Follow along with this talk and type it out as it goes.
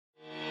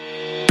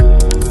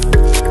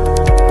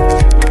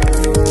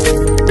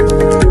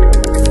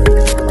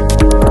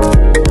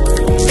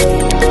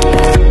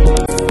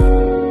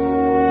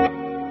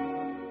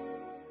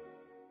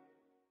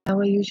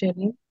you,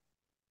 Shalini?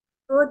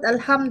 Good,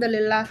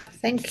 Alhamdulillah.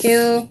 Thank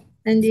you.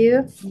 And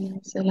you?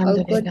 Yes, All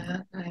good.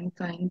 Alhamdulillah, I'm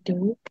fine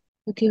too.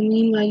 Okay,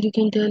 meanwhile, you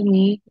can tell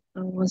me,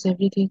 was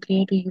everything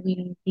clear to you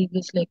in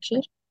previous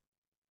lecture,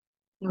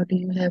 or do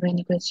you have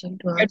any question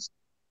to ask?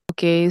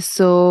 Okay,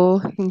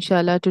 so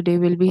inshallah, today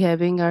we'll be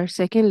having our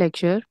second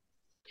lecture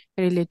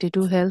related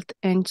to health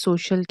and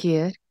social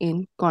care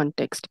in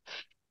context.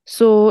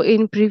 So,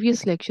 in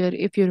previous lecture,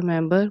 if you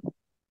remember,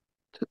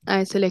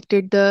 I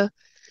selected the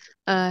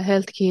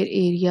healthcare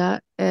area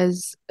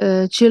as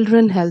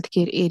children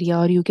healthcare area,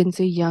 or you can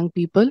say young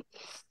people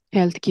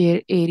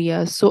healthcare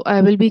area. So,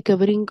 I will be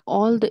covering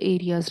all the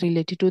areas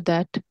related to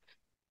that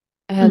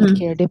Mm-hmm.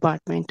 healthcare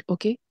department.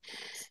 Okay.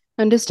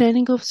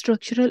 Understanding of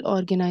structural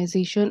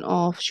organization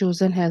of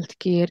chosen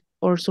healthcare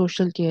or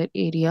social care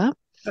area.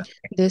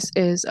 This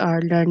is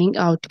our learning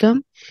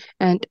outcome.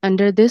 And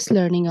under this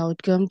learning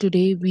outcome,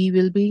 today we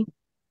will be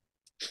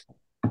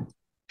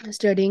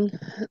studying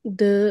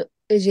the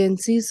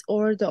agencies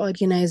or the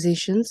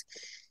organizations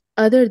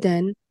other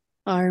than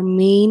our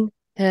main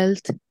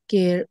health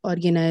care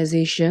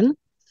organization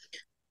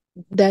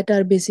that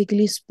are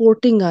basically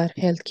supporting our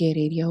healthcare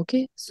area.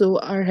 Okay, so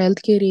our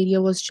healthcare area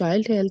was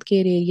child healthcare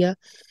area,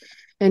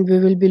 and we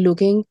will be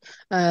looking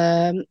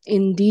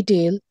in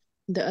detail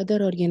the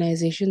other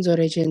organizations or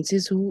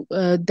agencies who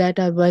that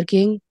are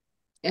working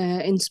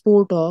in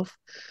support of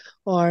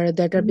or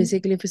that are Mm-hmm.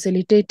 basically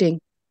facilitating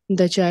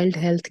the child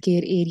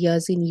healthcare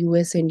areas in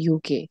US and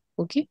UK.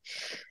 Okay,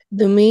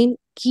 the main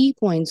key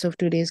points of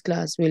today's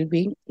class will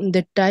be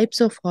the types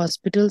of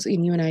hospitals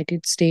in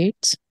United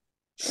States,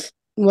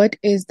 what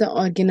is the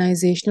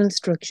organizational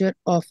structure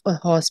of a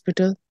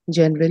hospital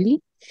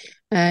generally,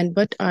 and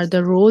what are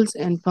the roles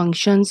and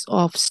functions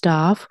of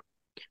staff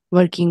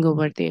working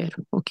over there.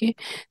 Okay,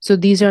 so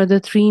these are the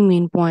three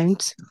main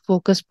points,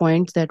 focus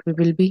points that we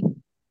will be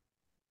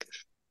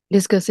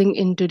discussing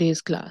in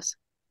today's class.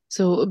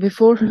 So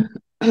before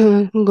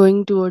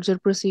going towards or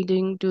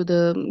proceeding to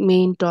the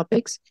main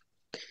topics,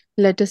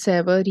 let us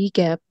have a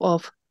recap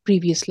of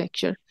previous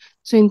lecture.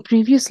 So in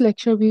previous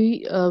lecture,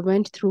 we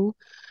went through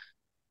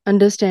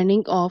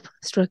understanding of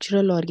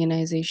structural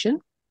organization,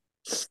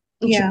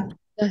 Yeah.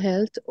 the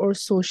health or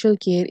social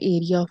care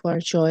area of our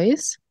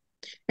choice,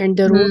 and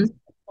the roles Mm-hmm.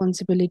 and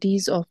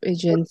responsibilities of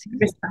agencies.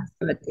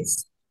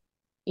 Responsibilities.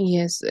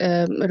 Yes,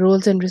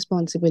 roles and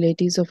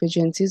responsibilities of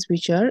agencies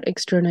which are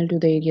external to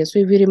the area. So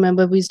if we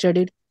remember, we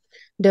studied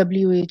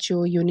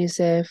WHO,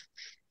 UNICEF,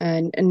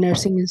 and a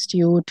Nursing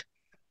Institute,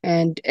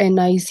 and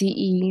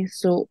NICE.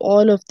 So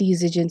all of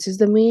these agencies,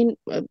 the main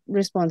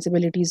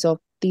responsibilities of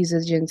these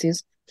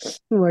agencies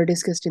were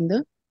discussed in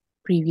the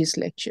previous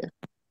lecture.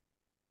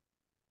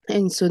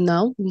 And so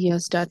now we are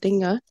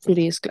starting our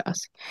today's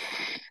class.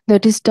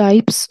 That is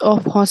types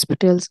of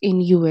hospitals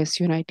in US,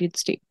 United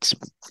States.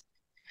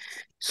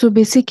 So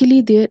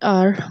basically there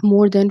are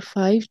more than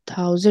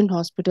 5,000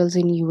 hospitals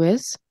in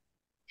US,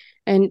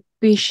 and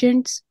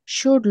patients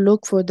should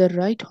look for the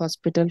right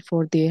hospital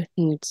for their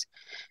needs.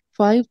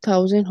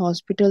 5,000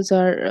 hospitals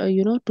are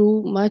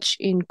too much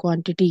in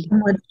quantity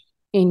Good.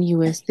 in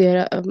US.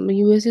 There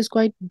US is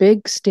quite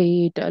big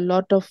state, a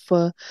lot of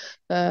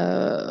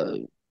uh,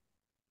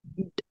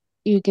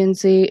 you can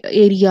say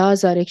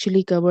areas are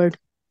actually covered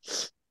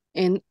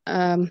in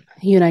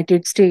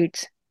United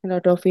States, a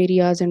lot of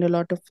areas and a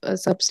lot of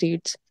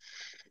sub-states.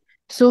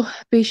 So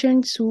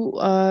patients who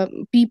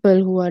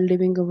people who are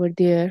living over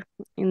there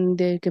in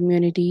their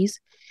communities,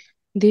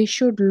 they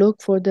should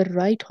look for the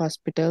right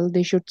hospital.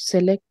 They should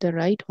select the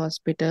right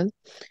hospital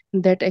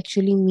that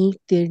actually meet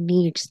their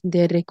needs,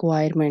 their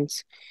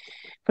requirements.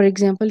 For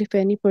example, if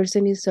any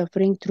person is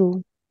suffering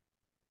through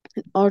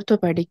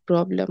orthopedic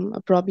problem,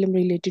 a problem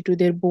related to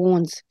their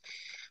bones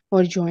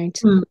or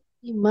joints, Mm.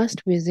 he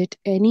must visit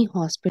any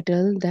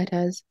hospital that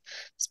has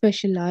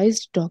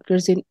specialized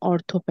doctors in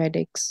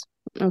orthopedics.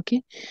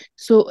 Okay,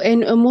 so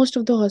and most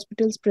of the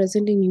hospitals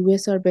present in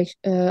US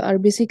are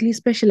basically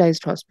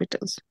specialized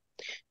hospitals.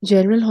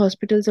 General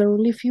hospitals are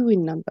only few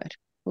in number.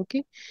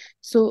 Okay,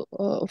 so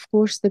of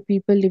course the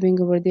people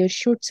living over there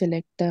should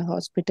select the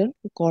hospital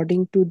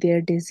according to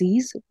their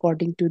disease,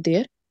 according to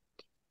their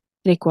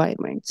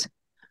requirements.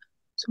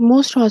 So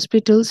most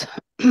hospitals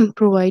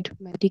provide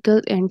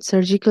medical and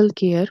surgical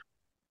care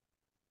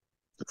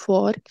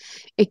for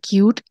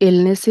acute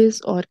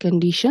illnesses or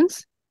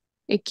conditions.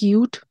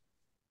 Acute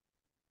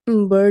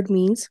word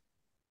means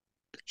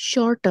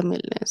short term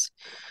illness.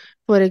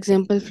 For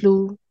example,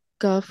 flu,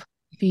 cough,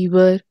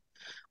 fever,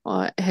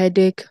 or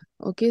headache.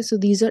 Okay, so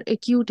these are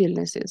acute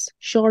illnesses,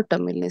 short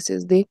term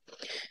illnesses. They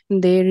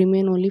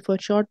remain only for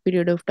short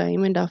period of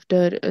time, and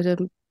after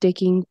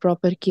taking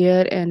proper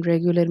care and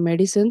regular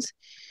medicines,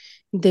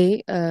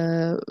 they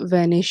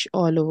vanish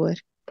all over.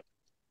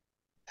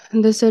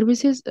 The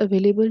services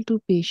available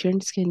to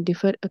patients can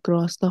differ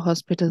across the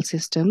hospital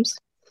systems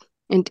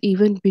and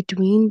even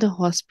between the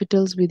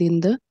hospitals within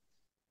the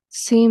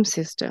same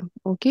system.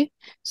 Okay,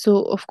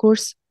 so of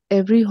course,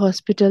 every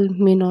hospital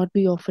may not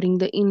be offering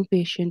the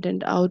inpatient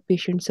and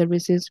outpatient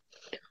services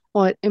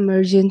or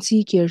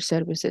emergency care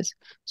services.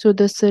 So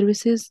the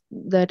services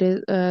that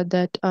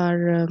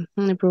are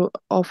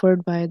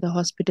offered by the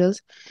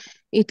hospitals,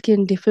 it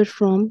can differ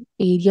from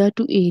area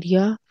to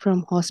area,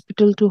 from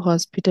hospital to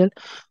hospital,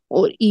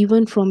 or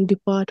even from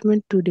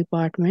department to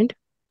department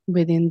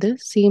within the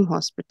same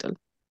hospital.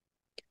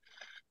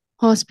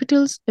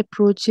 Hospitals'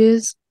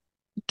 approaches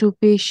to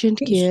patient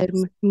care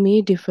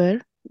may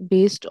differ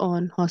based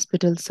on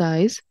hospital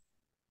size,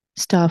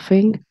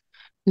 staffing,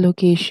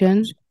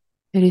 location,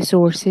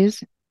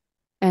 resources,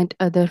 and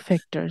other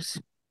factors.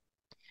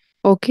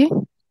 Okay,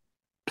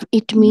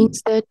 it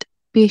means that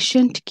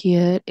patient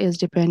care is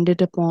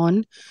dependent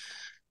upon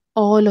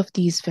all of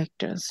these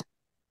factors: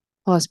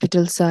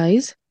 hospital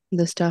size,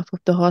 the staff of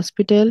the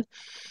hospital,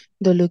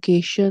 the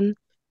location,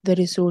 the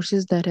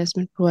resources that has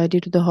been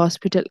provided to the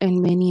hospital,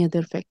 and many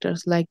other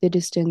factors like the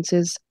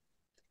distances,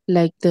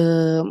 like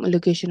the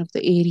location of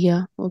the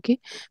area. Okay,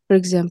 for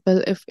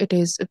example, if it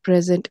is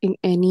present in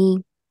any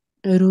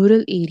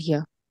rural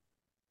area,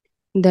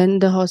 then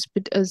the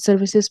hospital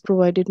services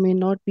provided may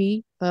not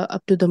be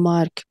up to the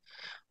mark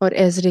or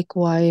as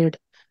required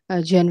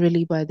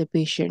generally by the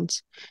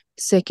patients.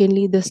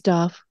 Secondly, the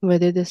staff,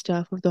 whether the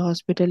staff of the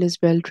hospital is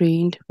well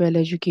trained, well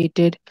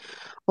educated,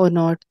 or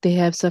not, they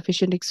have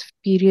sufficient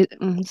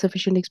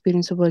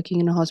experience of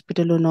working in a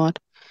hospital or not.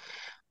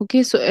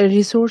 Okay, so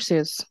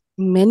resources.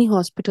 Many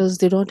hospitals,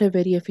 they don't have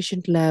very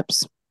efficient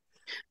labs,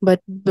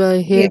 but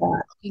here Yeah.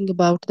 talking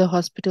about the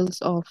hospitals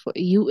of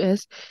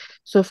US,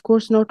 so of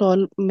course not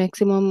all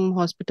maximum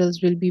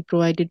hospitals will be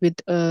provided with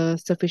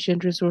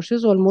sufficient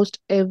resources. Almost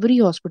every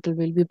hospital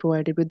will be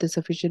provided with the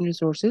sufficient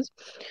resources,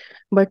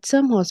 but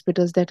some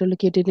hospitals that are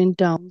located in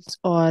towns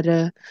or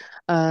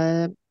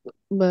uh,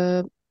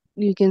 uh,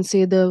 you can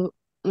say the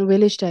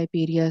village type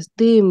areas,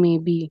 they may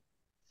be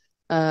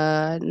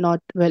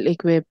not well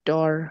equipped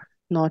or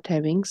not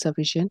having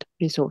sufficient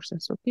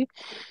resources. Okay,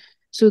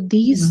 so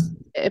these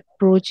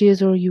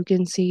approaches, or you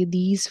can say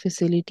these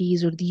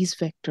facilities or these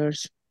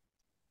factors,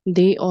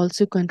 they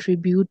also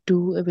contribute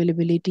to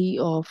availability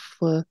of,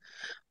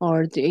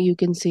 you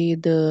can say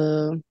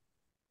they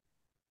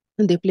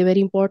play a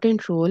very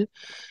important role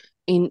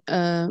in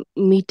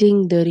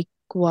meeting the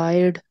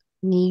required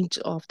needs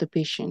of the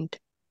patient.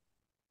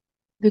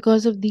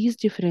 Because of these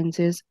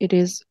differences, it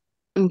is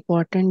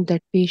important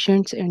that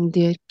patients and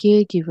their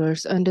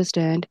caregivers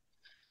understand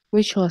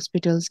which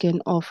hospitals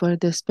can offer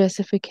the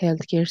specific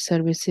healthcare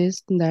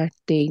services that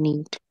they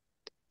need.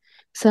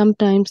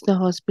 Sometimes the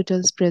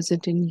hospitals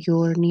present in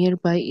your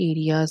nearby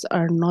areas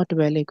are not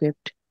well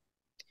equipped.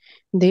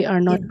 They are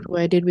not Yeah.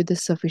 provided with the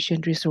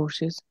sufficient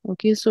resources.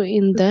 Okay, so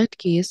in that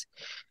case,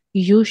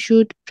 you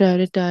should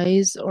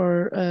prioritize,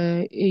 or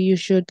you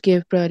should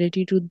give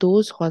priority to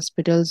those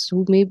hospitals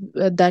who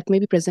that may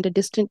be present at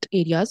distant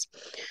areas,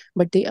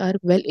 but they are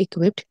well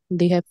equipped,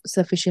 they have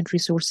sufficient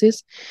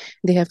resources,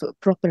 they have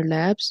proper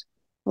labs.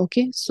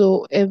 Okay,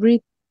 so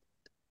every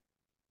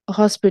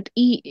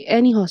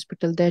any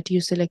hospital that you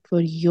select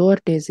for your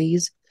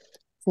disease,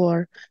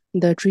 for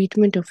the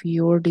treatment of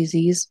your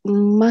disease,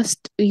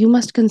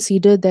 must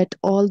consider that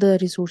all the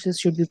resources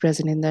should be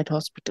present in that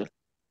hospital.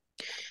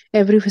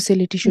 Every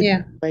facility should be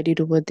Yeah. provided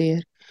over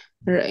there.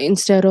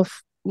 Instead of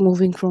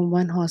moving from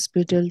one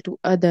hospital to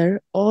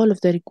other, all of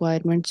the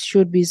requirements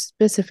should be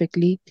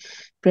specifically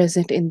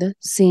present in the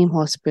same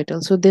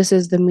hospital. So this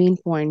is the main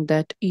point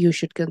that you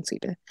should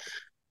consider.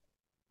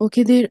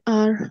 Okay, there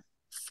are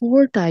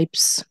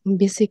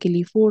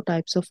basically four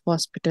types of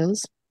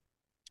hospitals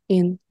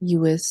in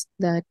US,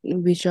 that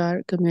which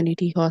are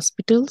community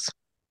hospitals,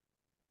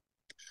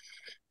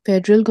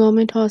 federal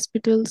government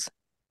hospitals,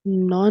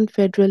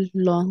 non-federal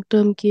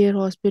long-term care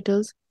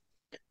hospitals,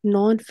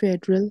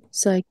 non-federal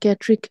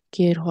psychiatric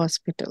care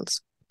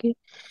hospitals. Okay,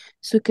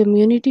 so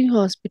community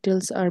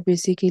hospitals are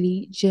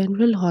basically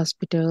general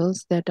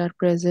hospitals that are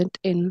present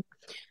in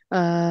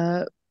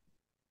uh,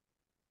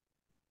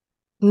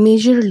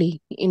 majorly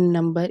in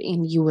number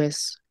in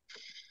US.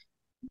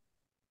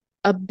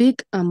 A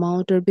big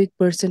amount or big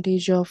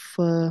percentage of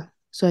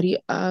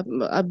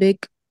a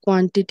big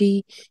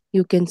quantity,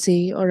 you can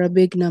say, or a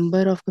big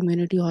number of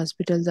community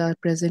hospitals are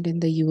present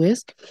in the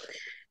US.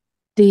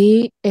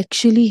 They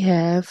actually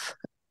have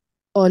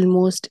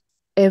almost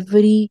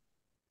every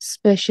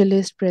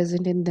specialist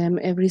present in them,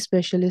 every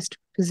specialist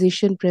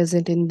physician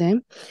present in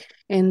them,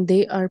 and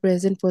they are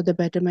present for the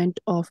betterment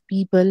of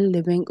people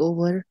living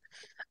over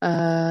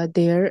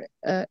there,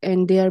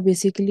 and they are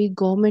basically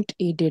government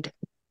aided,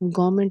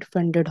 government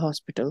funded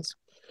hospitals.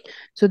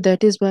 So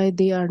that is why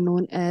they are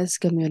known as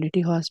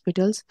community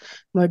hospitals,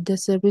 but the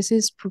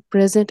services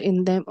present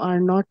in them are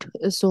not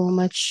so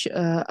much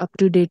up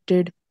to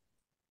dated,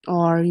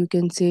 or you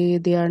can say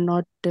they are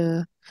not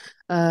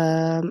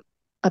um,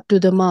 up to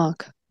the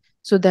mark.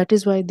 So that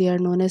is why they are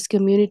known as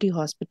community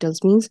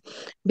hospitals. Means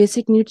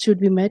basic needs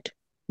should be met,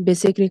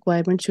 basic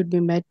requirements should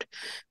be met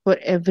for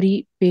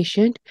every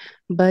patient,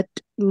 but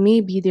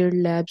maybe their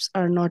labs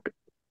are not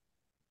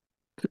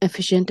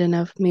efficient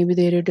enough. Maybe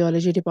their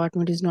radiology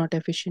department is not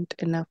efficient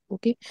enough.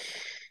 Okay,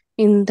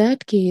 In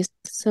that case,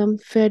 some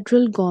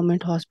federal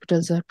government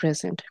hospitals are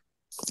present.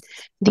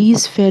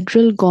 These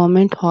federal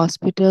government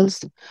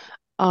hospitals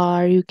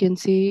are, you can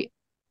say,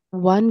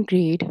 one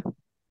grade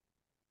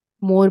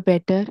more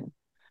better,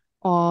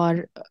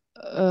 or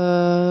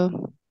uh,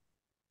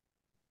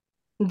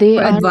 they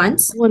More are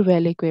advanced? more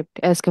well equipped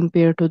as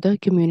compared to the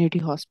community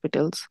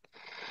hospitals.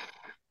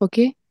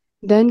 Okay,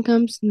 then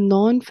comes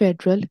non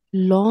federal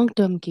long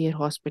term care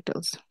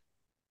hospitals.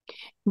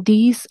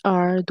 These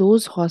are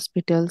those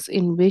hospitals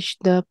in which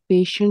the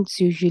patients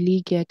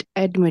usually get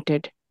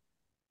admitted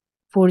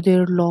for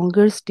their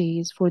longer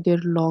stays, for their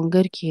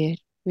longer care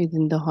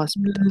within the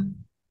hospital. Mm.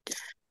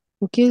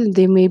 Okay,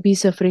 they may be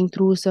suffering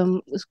through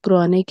some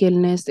chronic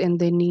illness and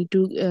they need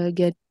to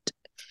get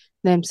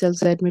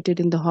themselves admitted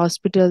in the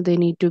hospital. They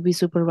need to be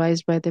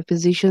supervised by the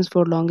physicians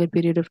for longer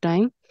period of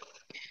time.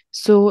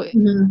 So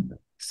Mhm.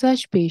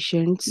 such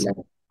patients Like,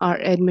 are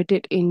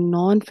admitted in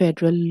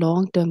non-federal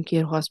long-term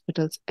care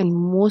hospitals, and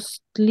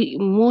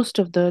most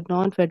of the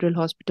non-federal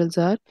hospitals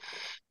are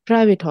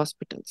private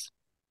hospitals.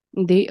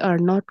 They are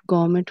not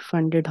government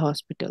funded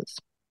hospitals.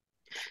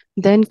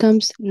 Then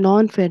comes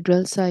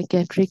non-federal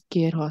psychiatric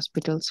care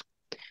hospitals.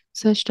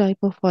 Such type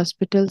of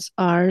hospitals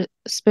are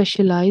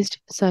specialized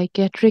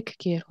psychiatric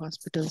care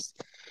hospitals.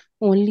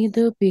 Only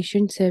the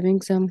patients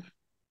having some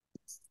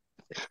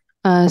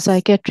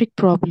psychiatric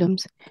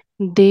problems,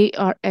 they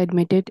are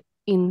admitted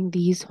in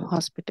these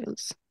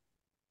hospitals.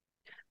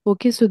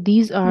 Okay, so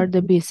these are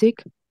the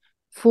basic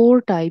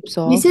four types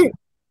This of is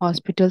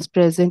hospitals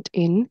present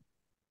in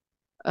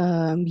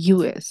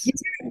US.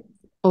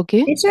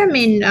 Okay, These are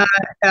mean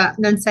the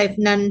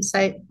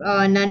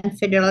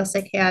non-federal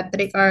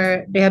psychiatric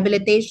or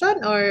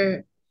rehabilitation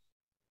or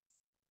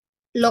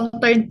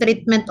long-term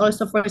treatment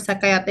also for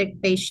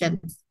psychiatric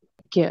patients.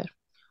 care.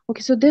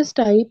 Okay, so this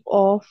type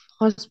of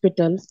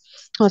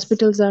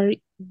hospitals are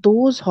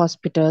those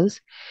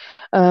hospitals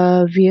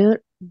where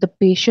the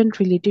patient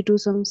related to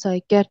some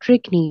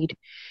psychiatric need,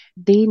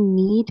 they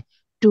need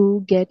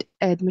to get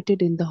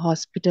admitted in the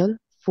hospital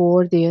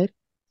for their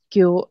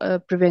cure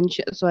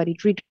prevention, sorry,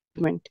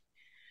 treatment.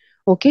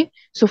 Okay,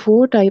 so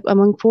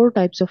among four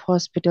types of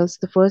hospitals,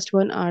 the first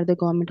one are the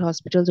government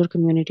hospitals or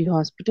community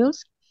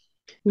hospitals.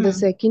 The Hmm.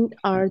 second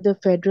are the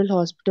federal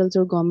hospitals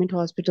or government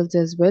hospitals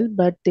as well,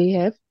 but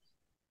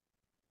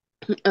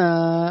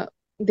uh,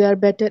 they are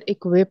better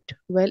equipped,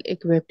 well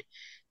equipped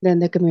than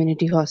the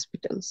community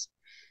hospitals.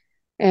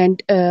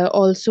 And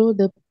also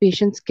the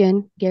patients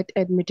can get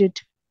admitted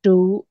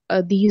to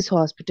these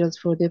hospitals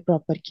for their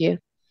proper care.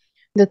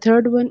 The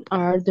third one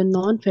are the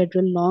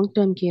non-federal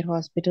long-term care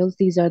hospitals.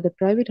 These are the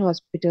private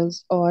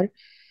hospitals, or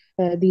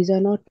these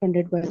are not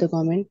funded by the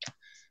government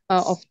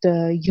of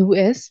the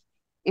US.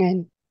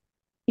 And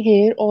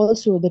here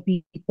also the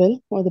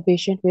people or the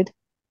patient with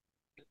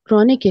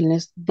chronic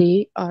illness,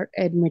 they are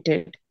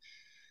admitted.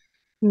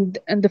 And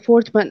the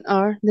fourth one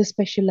are the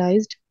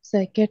specialized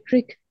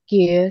psychiatric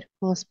care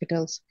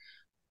hospitals.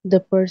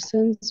 The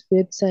persons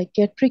with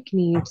psychiatric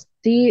needs,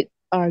 they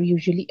are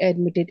usually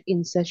admitted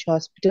in such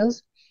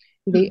hospitals.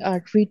 They Hmm. are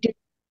treated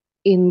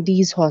in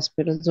these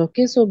hospitals.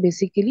 Okay, so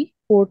basically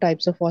four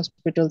types of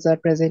hospitals are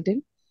present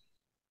in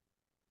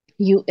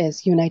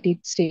US,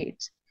 United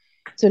States.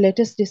 So let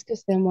us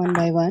discuss them one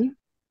by one.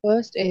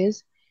 First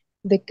is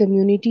the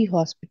community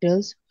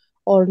hospitals,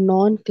 or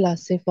non-federal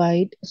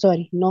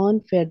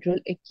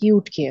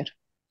acute care.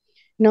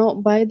 Now,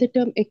 by the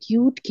term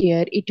acute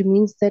care, it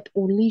means that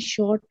only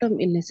short-term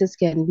illnesses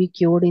can be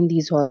cured in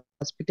these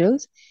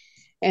hospitals,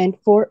 and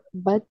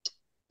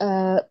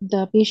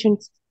the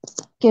patients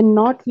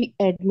cannot be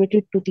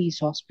admitted to these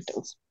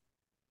hospitals.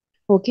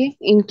 Okay,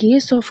 in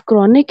case of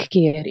chronic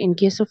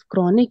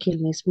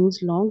illness, means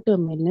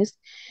long-term illness,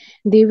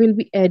 they will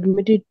be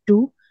admitted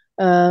to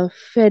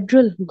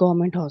federal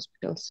government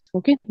hospitals.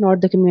 Okay,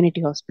 not the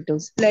community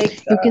hospitals. Like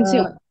You can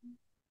say,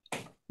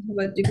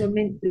 what do you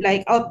mean?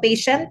 Like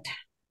outpatient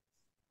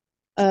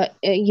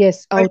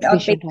yes, or the outpatient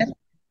outpatient? hospitals.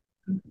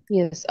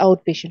 Yes,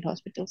 outpatient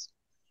hospitals.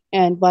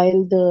 And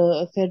while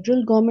the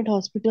federal government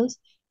hospitals,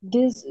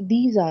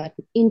 these are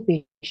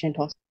inpatient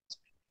hospitals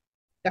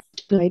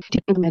specified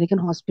American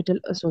Hospital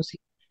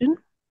Association,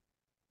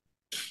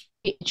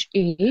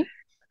 AHA.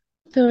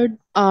 One-third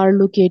are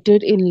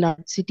located in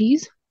large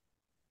cities.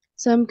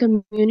 Some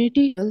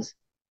community hospitals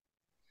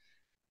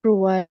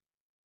provide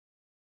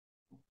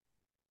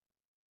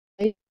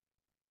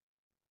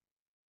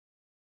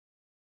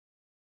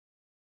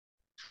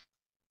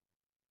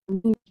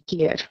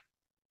care.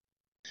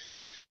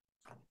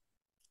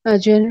 A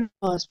general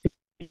hospital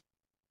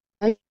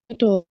might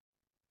also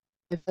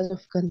provide levels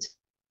of consultation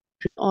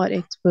or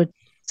expert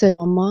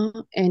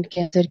trauma and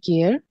cancer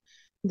care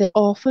that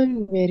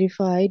often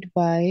verified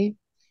by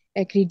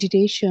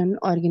accreditation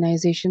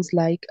organizations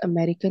like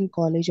American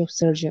College of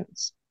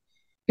Surgeons.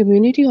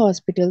 Community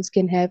hospitals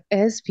can have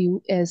as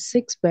few as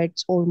 6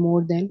 beds or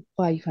more than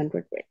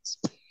 500 beds.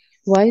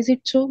 Why is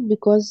it so?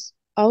 Because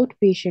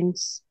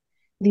outpatients,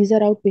 these are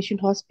outpatient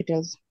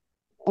hospitals.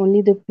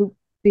 Only the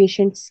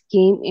patients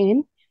came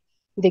in,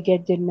 they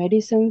get their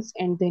medicines,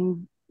 and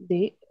then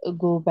they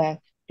go back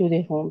to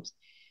their homes.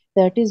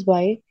 That is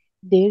why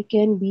there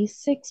can be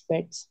 6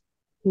 beds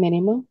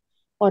minimum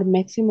or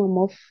maximum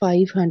of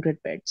 500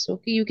 beds.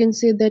 Okay, you can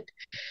say that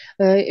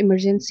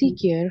emergency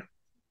care,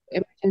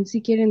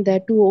 and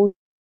that too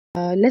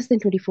less than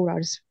 24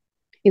 hours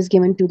is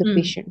given to the Mm.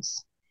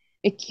 patients.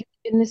 Acute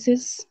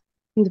illnesses,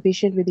 the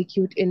patient with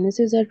acute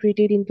illnesses are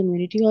treated in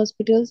community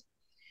hospitals.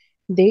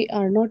 They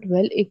are not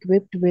well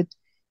equipped with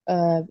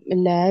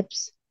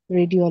labs,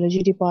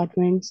 radiology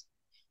departments.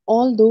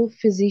 Although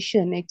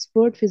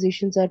expert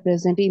physicians are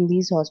present in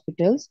these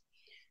hospitals,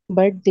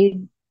 but they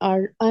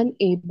are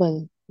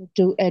unable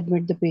to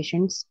admit the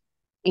patients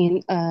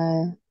in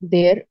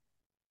their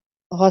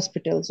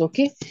hospitals.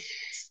 Okay,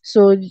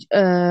 so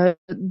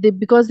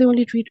because they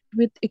only treat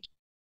with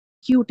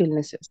acute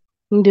illnesses,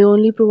 they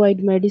only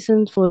provide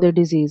medicines for their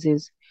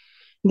diseases.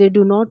 They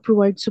do not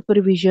provide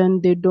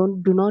supervision. They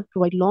do not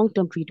provide long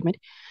term treatment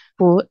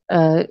for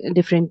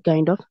different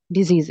kind of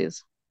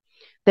diseases.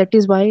 That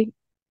is why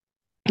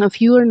a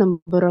fewer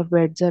number of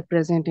beds are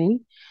present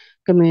in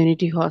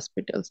community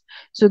hospitals.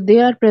 So they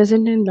are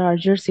present in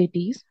larger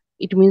cities.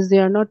 It means they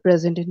are not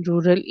present in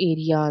rural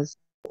areas.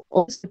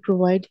 Also, they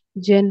provide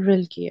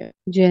general care.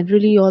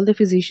 Generally, all the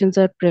physicians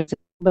are present,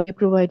 but they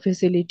provide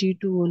facility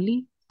to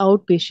only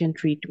outpatient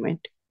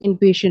treatment.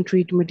 Inpatient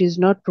treatment is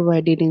not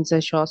provided in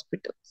such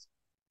hospitals.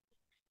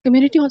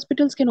 Community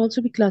hospitals can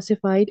also be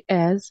classified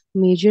as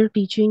major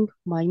teaching,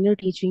 minor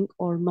teaching,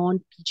 or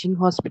non teaching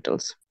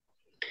hospitals.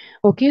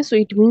 Okay, so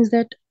it means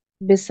that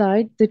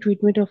beside the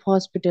treatment of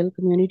hospital,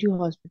 community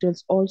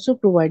hospitals also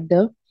provide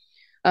the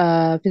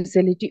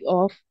facility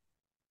of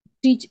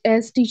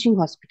teaching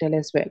hospital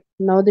as well.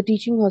 Now, the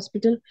teaching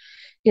hospital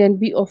can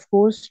be, of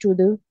course, to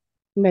the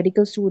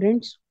medical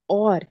students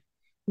or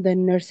the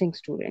nursing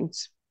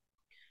students.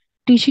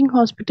 Teaching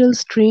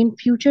hospitals train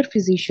future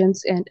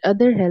physicians and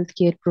other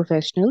healthcare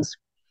professionals.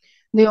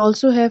 They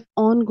also have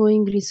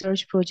ongoing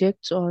research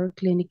projects or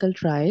clinical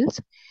trials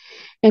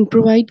and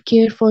provide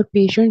care for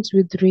patients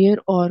with rare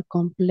or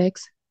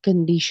complex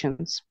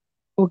conditions.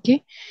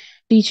 Okay,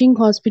 teaching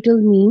hospital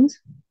means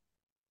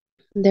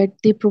that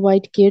they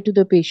provide care to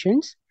the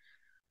patients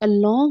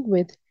along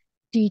with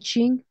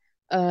teaching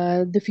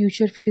the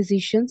future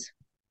physicians,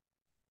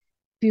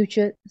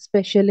 future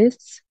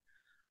specialists,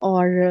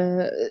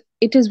 or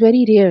it is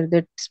very rare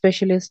that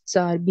specialists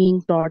are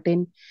being taught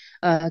in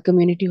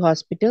community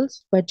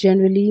hospitals, but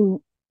generally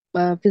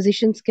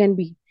physicians can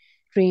be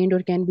trained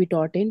or can be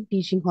taught in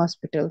teaching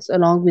hospitals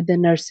along with the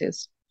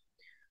nurses.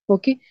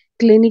 Okay,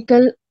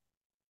 clinical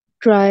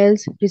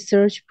trials,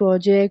 research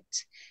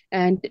projects,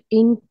 and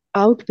in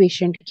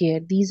outpatient care,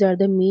 these are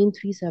the main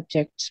three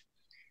subjects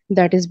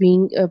that is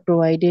being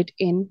provided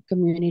in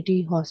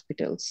community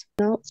hospitals.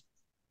 Now,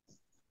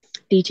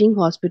 teaching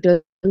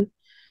hospital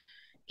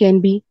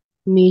can be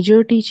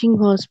major teaching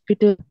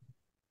hospital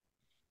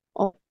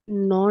or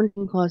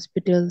non-teaching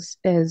hospitals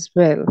as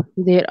well.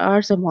 There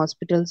are some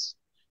hospitals,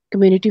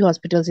 community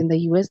hospitals in the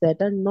US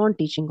that are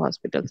non-teaching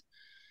hospitals.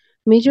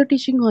 Major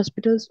teaching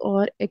hospitals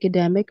or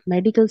academic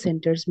medical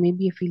centers may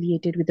be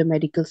affiliated with a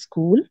medical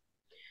school,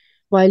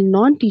 while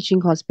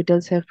non-teaching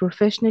hospitals have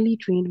professionally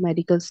trained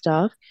medical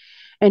staff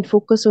and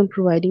focus on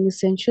providing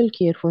essential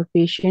care for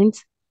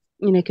patients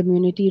in a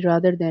community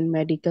rather than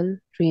medical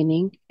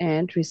training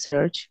and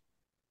research.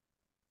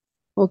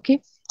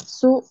 Okay,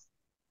 so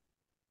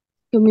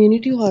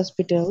community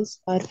hospitals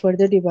are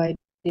further divided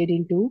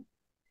into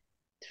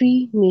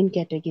three main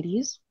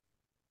categories: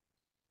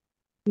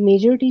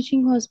 major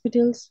teaching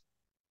hospitals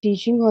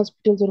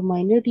or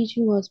minor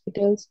teaching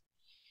hospitals,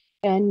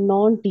 and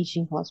non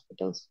teaching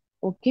hospitals.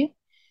 Okay,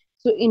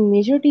 so in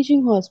major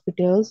teaching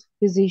hospitals,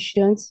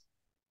 physicians,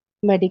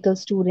 medical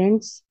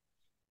students,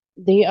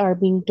 they are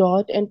being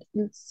taught, and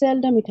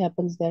seldom it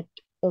happens that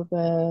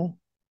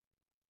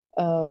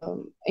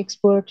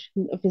expert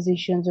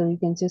physicians or you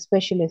can say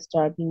specialists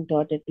are being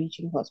taught at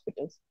teaching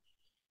hospitals.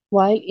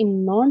 While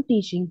in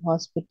non-teaching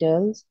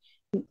hospitals,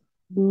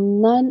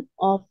 none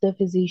of the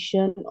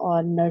physician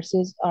or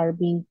nurses are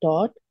being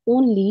taught.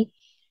 Only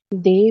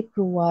they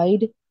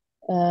provide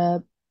uh,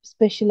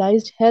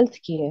 specialized health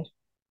care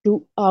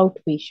to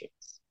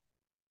outpatients.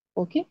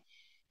 Okay,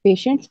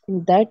 patients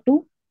and that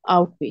to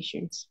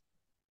outpatients.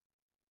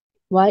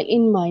 While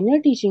in minor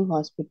teaching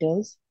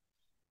hospitals,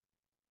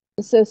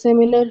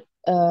 similar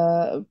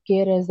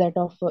care as that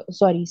of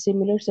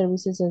similar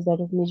services as that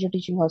of major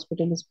teaching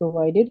hospital is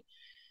provided,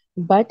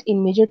 but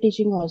in major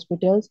teaching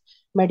hospitals,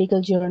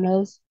 medical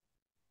journals,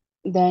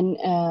 then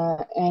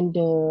and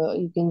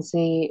you can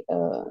say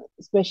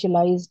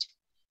specialized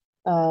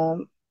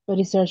um,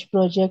 research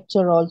projects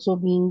are also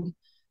being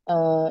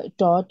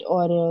taught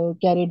or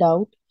carried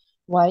out,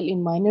 while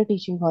in minor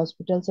teaching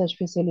hospitals such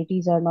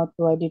facilities are not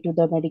provided to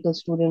the medical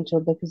students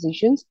or the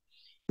physicians.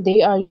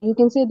 They are, you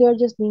can say, they are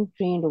just being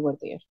trained over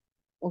there.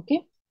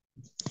 Okay,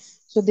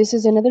 so this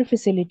is another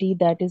facility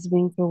that is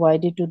being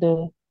provided to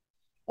the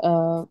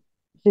uh,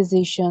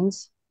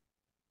 physicians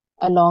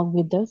along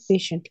with the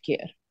patient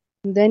care.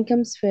 Then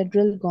comes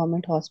federal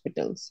government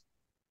hospitals.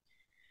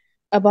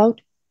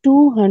 About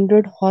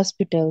 200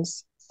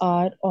 hospitals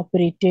are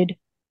operated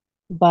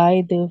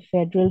by the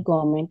federal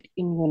government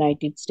in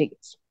United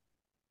States.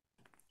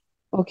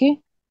 Okay,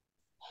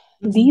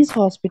 Mhm. these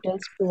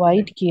hospitals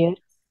provide care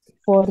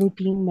for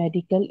routine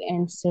medical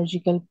and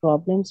surgical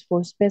problems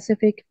for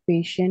specific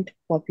patient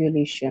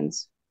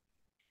populations,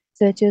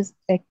 such as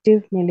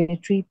active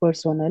military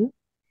personnel,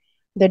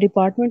 the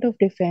Department of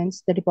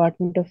Defense, the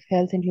Department of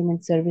Health and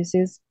Human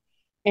Services,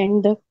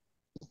 and the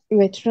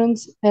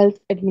Veterans Health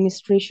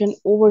Administration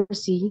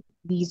oversee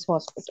these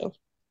hospitals.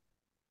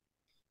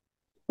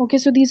 Okay,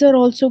 so these are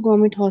also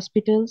government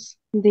hospitals.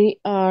 They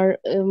are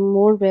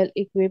more well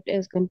equipped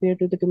as compared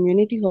to the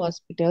community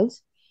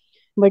hospitals.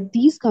 But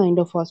these kind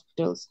of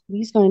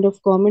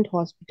government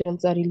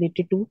hospitals are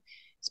related to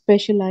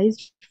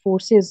specialized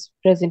forces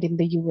present in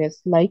the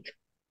US, like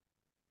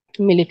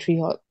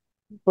military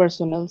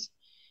personnel,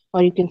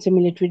 or you can say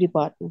military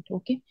department.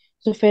 Okay,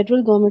 so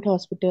federal government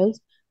hospitals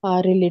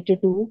are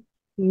related to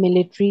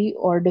military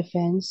or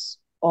defense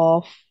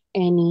of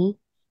any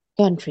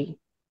country.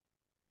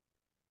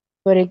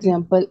 For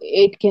example,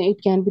 it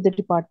can be the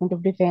Department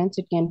of Defense,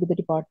 it can be the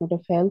Department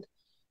of Health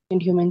and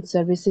Human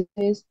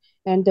Services,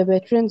 and the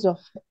Veterans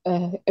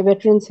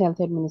Health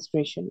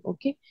Administration.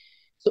 Okay,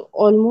 so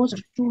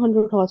almost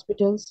 200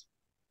 hospitals,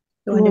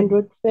 200.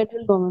 200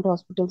 federal government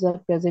hospitals are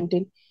present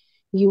in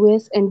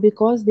US, and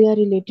because they are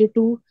related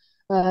to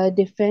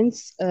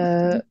defense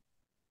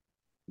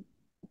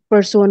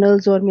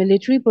personals or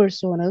military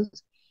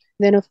personals,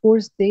 then of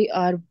course they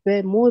are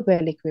more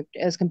well equipped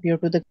as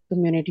compared to the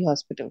community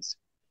hospitals.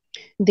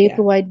 They Yeah.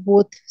 provide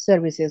both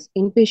services,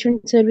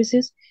 inpatient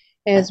services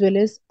as well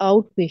as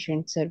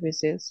outpatient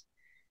services.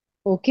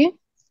 Okay.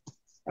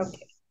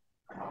 Okay.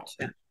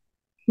 Sure.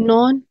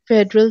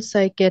 Non-federal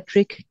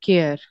psychiatric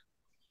care.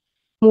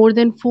 More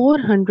than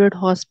 400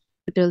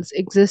 hospitals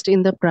exist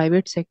in the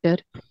private sector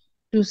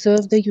to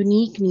serve the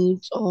unique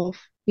needs of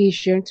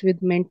patients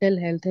with mental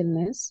health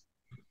illness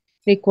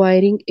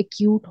requiring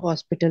acute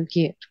hospital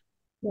care.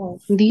 Wow.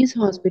 These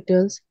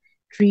hospitals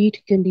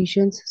treat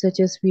conditions such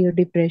as severe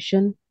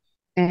depression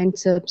and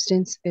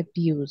substance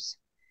abuse.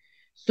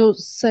 So,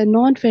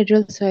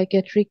 non-federal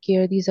psychiatric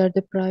care, these are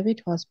the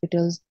private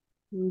hospitals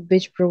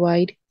which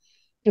provide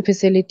a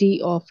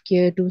facility of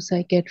care to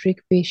psychiatric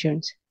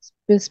patients,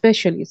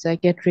 especially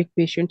psychiatric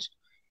patients.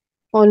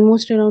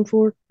 Almost around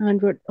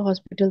 400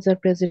 hospitals are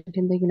present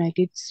in the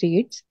United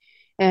States,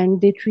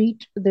 and they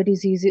treat the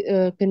disease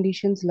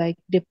conditions like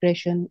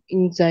depression,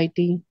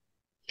 anxiety,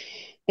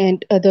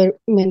 and other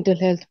mental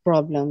health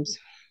problems.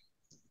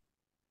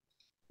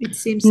 It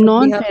seems that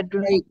they have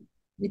Non-federal, high,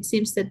 it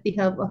seems that they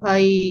have a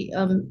high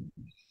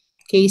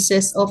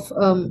cases of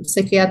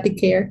psychiatric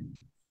care.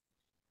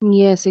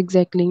 yes,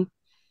 exactly.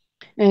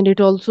 And it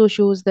also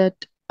shows that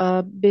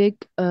a big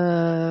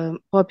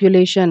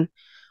population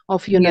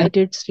of Yeah.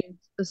 United States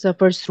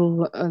suffers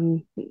through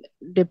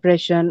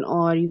depression,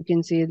 or you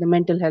can say the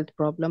mental health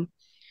problem.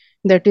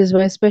 That is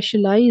why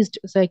specialized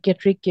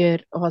psychiatric care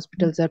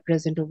hospitals are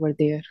present over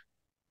there.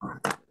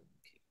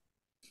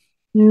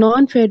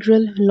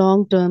 Non-federal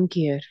long-term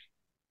care.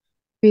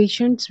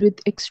 Patients with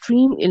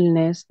extreme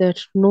illness that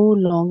no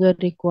longer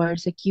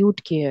requires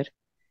acute care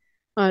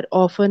are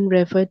often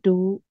referred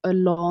to a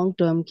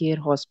long-term care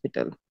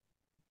hospital.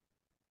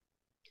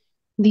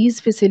 These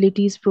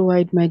facilities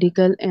provide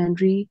medical and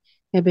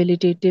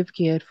rehabilitative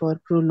care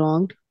for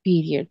prolonged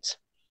periods.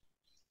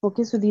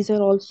 Okay, so these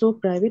are also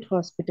private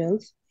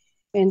hospitals,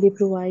 and they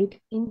provide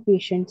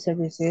inpatient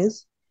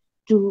services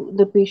to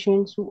the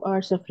patients who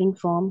are suffering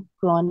from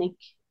chronic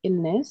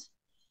illness.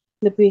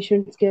 The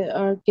patients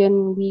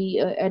can be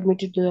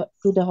admitted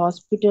to the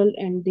hospital,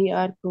 and they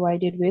are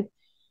provided with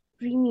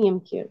premium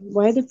care.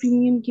 Why the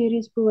premium care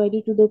is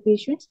provided to the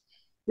patients?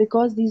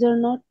 Because these are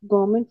not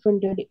government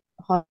funded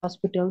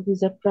hospitals,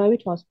 these are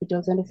private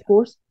hospitals, and of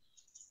course,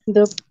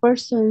 the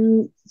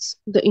persons,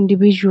 the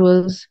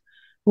individuals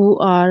who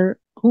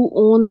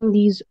own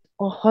these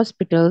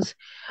hospitals,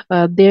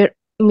 their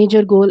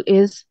major goal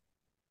is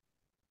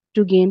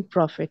to gain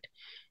profit.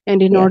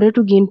 And in Yeah. order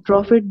to gain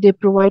profit, they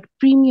provide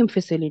premium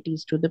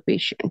facilities to the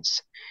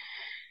patients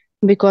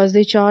because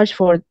they charge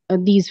for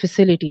these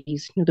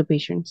facilities to the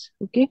patients.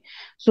 Okay,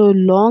 so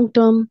long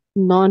term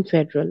non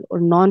federal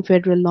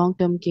long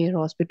term care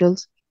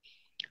hospitals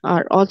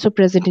are also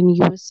present in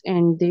US,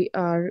 and they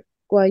are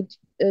quite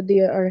they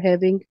are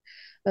having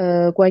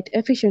quite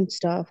efficient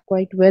staff,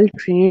 quite well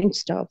trained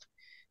staff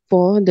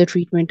for the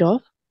treatment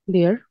of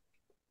their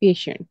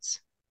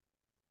patients.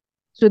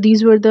 So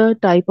these were the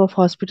type of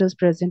hospitals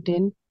present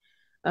in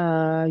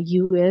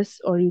US,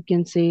 or you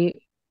can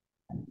say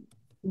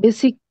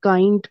basic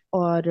kind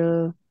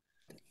or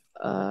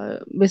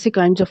basic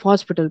kinds of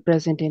hospital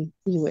present in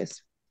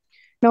US.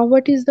 Now,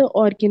 what is the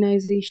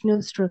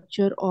organizational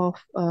structure of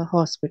a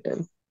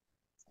hospital?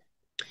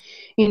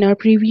 In our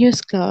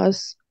previous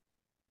class,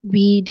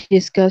 we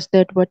discussed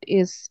that what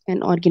is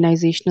an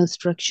organizational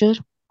structure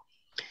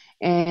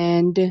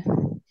and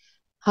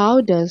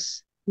how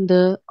does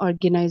the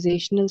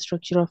organizational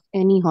structure of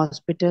any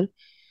hospital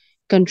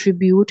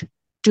contribute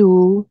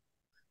to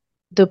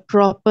the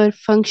proper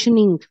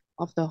functioning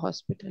of the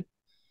hospital.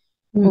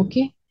 Mm.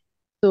 Okay,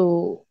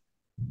 So,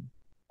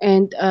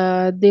 and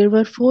there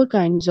were four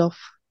kinds of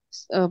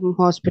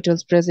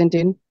hospitals present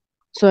in,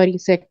 sorry,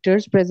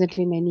 sectors present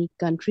in any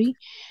country,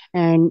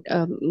 and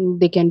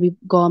they can be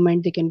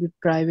government, they can be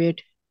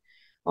private,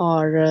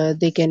 or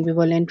they can be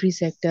voluntary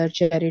sector,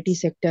 charity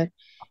sector.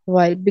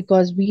 While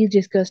because we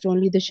discussed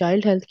only the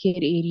child healthcare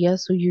area,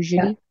 so Yeah,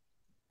 usually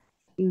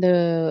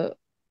the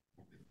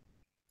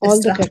the all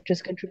the structure.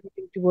 factors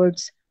contributing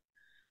towards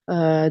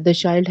the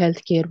child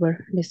health care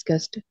were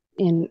discussed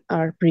in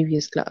our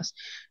previous class.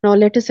 Now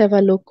let us have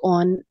a look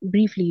on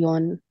briefly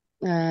on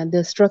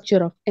the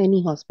structure of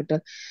any hospital.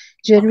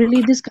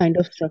 Generally, this kind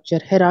of structure,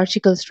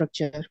 hierarchical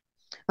structure,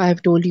 I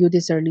have told you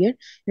this earlier,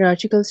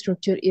 hierarchical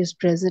structure is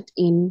present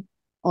in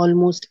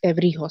almost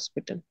every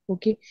hospital.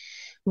 Okay,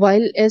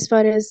 while as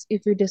far as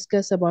if we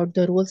discuss about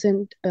the roles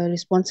and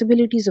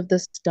responsibilities of the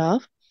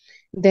staff,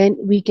 then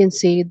we can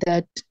say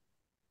that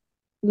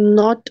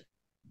not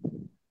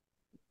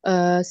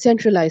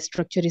centralized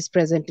structure is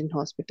present in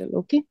hospital.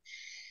 Okay,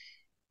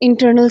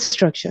 internal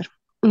structure.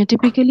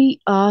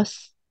 Typically,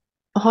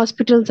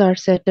 hospitals are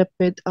set up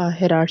with a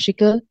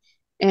hierarchical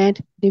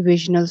and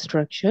divisional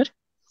structure.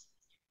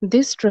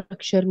 This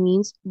structure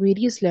means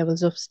various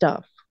levels of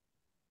staff,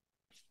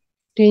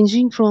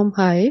 ranging from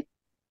high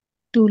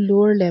to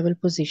lower level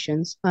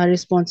positions, are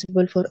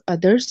responsible for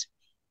others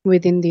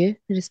within their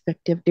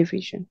respective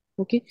division.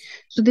 Okay,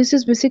 so this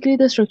is basically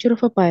the structure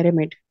of a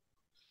pyramid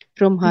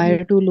from Mhm.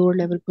 higher to lower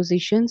level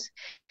positions.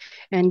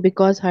 And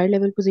because higher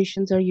level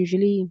positions are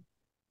usually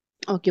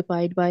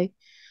occupied by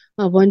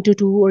one to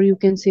two, or you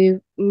can say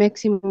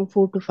maximum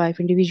four to five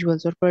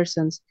individuals or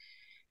persons,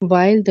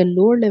 while the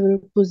lower level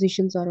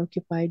positions are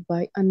occupied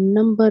by a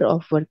number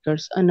of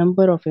workers, a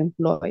number of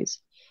employees.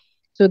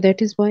 So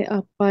that is why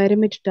a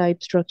pyramid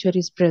type structure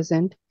is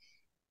present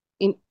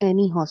in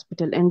any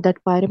hospital, and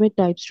that pyramid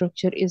type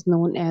structure is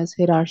known as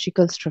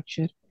hierarchical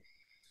structure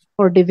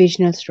or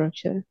divisional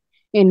structure,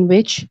 in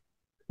which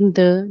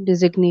the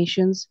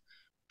designations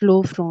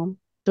flow from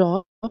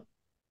top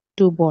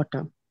to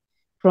bottom,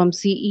 from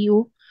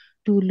CEO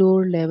to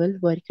lower level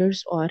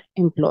workers or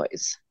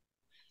employees.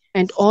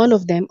 And all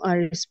of them are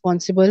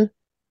responsible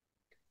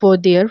for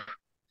their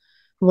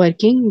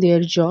working,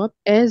 their job,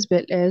 as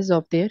well as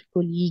of their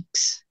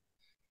colleagues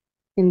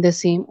in the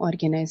same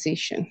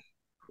organization.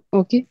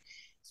 Okay,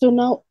 so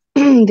now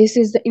this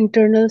is the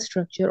internal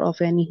structure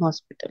of any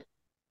hospital.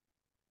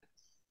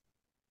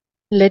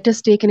 Let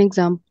us take an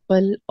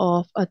example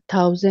of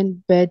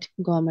 1,000-bed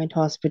government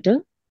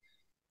hospital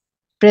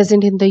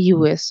present in the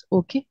US.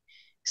 Okay,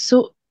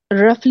 so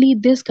roughly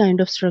this kind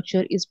of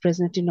structure is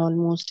present in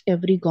almost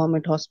every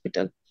government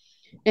hospital.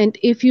 And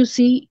if you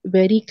see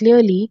very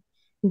clearly,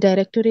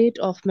 Directorate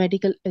of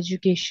Medical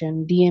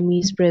Education DME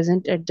is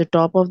present at the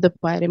top of the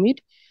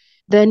pyramid.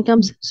 Then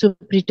comes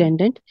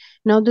superintendent.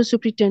 Now the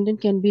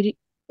superintendent can be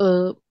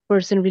a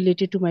person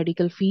related to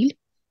medical field,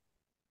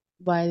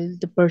 while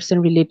the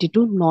person related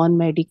to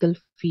non-medical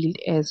field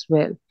as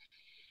well.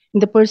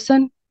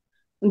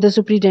 The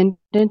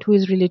superintendent who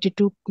is related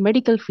to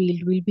medical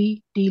field will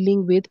be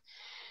dealing with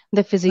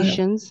the Alright.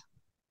 physicians,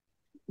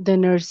 the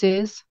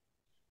nurses,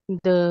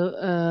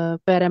 the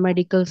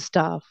paramedical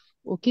staff.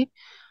 Okay,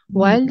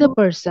 while the Mhm.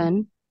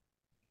 person,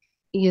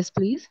 yes,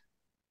 please,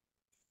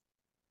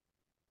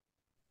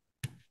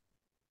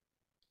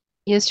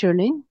 yes,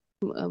 Shirley,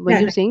 were No,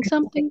 you no, saying it's okay.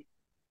 something?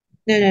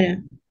 No, no,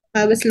 no.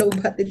 I was low,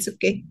 but it's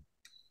okay.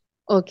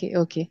 Okay,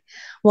 okay.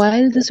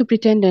 While the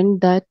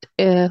superintendent that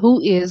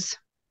who is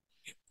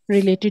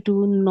related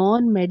to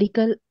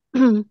non-medical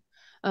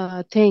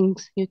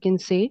things, you can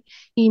say,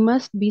 he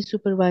must be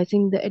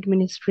supervising the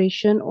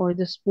administration or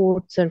the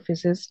sport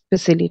services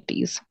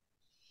facilities.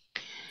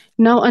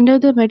 Now, under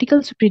the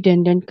medical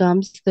superintendent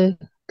comes the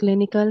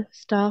clinical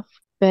staff,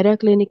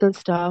 paraclinical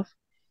staff,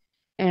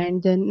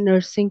 and the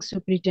nursing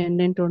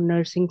superintendent or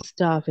nursing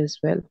staff as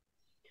well.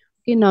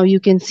 Okay, now you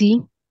can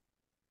see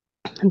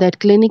that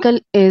clinical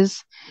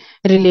is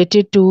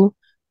related to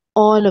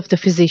all of the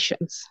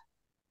physicians,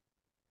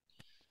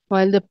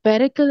 while the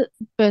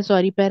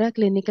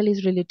paraclinical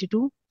is related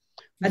to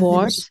Administration.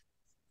 wards,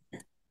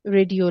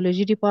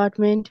 radiology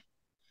department,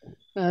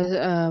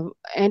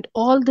 and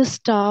all the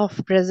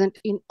staff present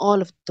in all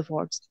of the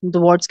wards.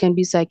 The wards can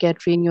be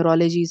psychiatry,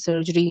 neurology,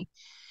 surgery,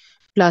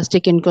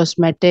 plastic and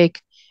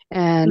cosmetic,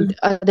 and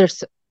other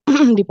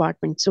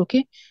departments.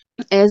 Okay,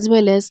 as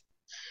well as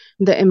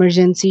the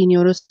emergency,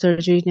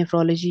 neurosurgery,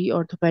 nephrology,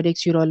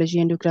 orthopedics, urology,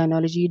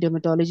 endocrinology,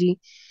 dermatology,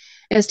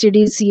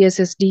 STD,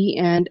 CSSD,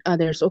 and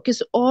others. Okay,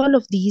 so all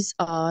of these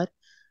are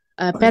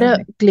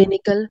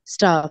paraclinical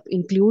staff,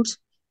 includes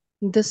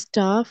the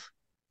staff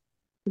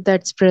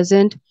that's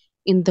present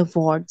in the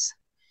wards,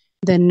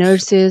 the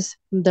nurses,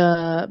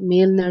 the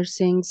male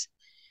nursings,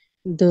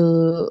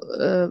 the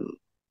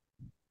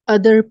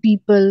other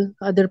people,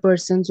 other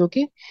persons,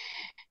 okay,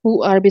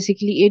 who are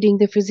basically aiding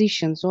the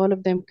physicians. All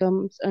of them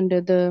comes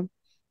under the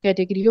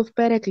category of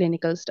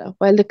paraclinical staff,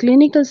 while the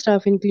clinical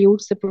staff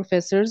includes the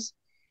professors,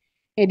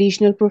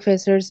 additional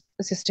professors,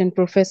 assistant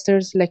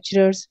professors,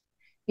 lecturers,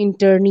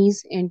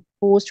 internees, and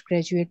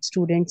postgraduate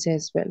students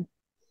as well.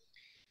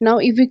 Now,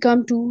 if we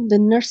come to the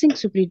nursing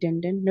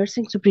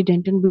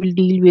superintendent will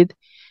deal with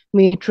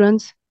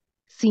matrons,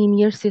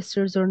 senior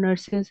sisters or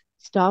nurses,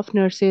 staff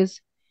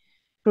nurses,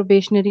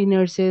 probationary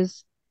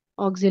nurses,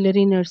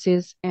 auxiliary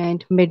nurses,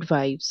 and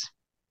midwives.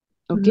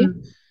 Okay. Mm-hmm.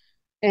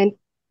 And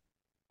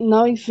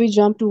now, if we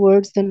jump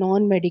towards the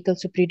non medical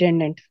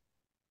superintendent,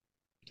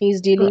 he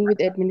is dealing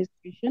with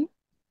administration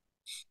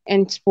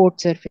and sport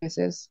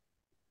services.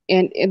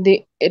 And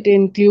it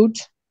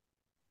includes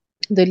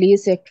the lay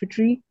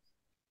secretary,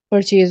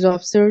 purchase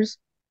officers,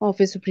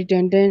 office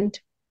superintendent,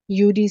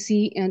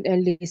 UDC and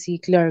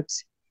LDC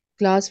clerks,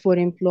 class 4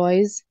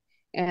 employees,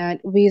 and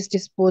waste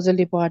disposal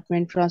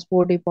department,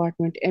 transport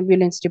department,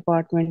 ambulance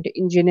department,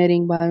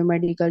 engineering,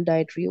 biomedical,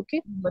 dietary.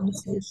 Okay,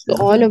 so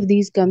all Okay. of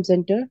these comes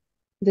under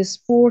the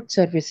sport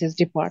services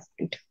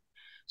department.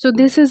 So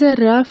this is a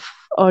rough,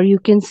 or you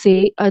can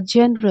say a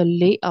general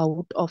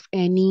layout of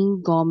any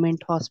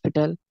government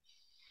hospital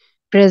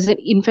present.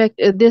 In fact,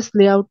 this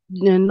layout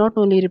not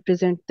only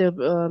represent the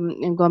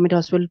government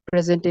hospital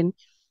present in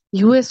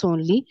US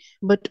only,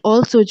 but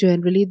also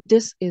generally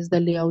this is the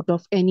layout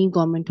of any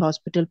government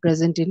hospital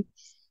present in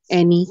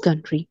any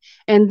country.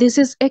 And this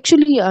is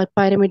actually a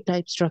pyramid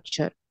type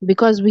structure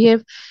because we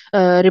have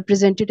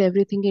represented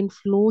everything in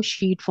flow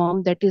sheet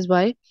form. That is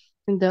why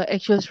the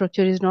actual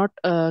structure is not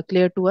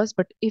clear to us.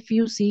 But if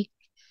you see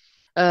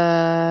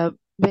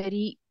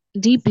very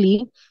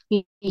deeply,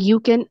 you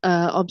can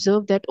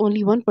observe that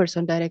only one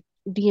person, direct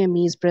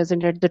DME, is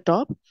present at the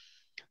top,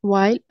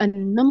 while a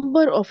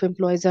number of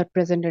employees are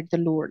present at the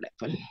lower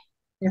level.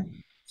 Yeah.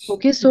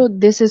 Okay, so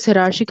this is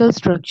hierarchical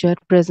structure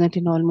present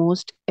in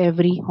almost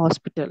every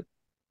hospital.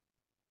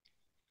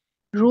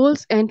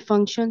 Roles and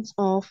functions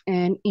of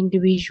an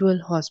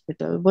individual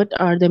hospital. What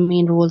are the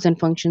main roles and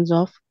functions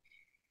of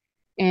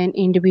an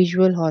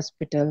individual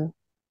hospital,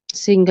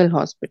 single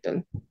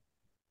hospital?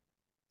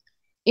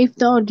 If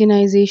the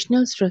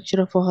organizational structure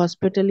of a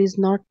hospital is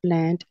not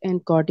planned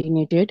and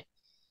coordinated,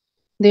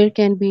 there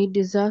can be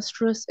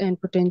disastrous and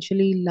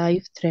potentially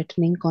life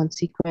threatening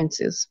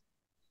consequences.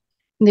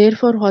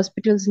 Therefore,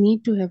 hospitals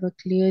need to have a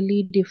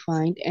clearly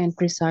defined and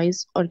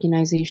precise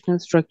organizational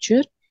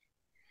structure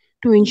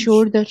to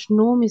ensure that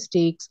no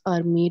mistakes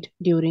are made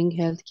during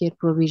healthcare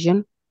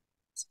provision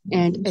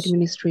and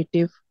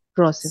administrative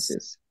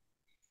processes.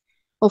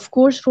 Of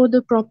course, for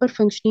the proper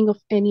functioning of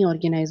any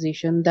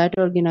organization, that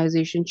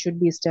organization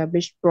should be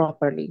established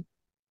properly.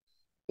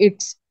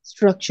 Its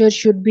structure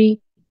should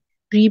be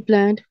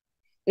pre-planned.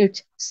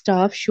 Its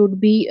staff should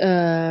be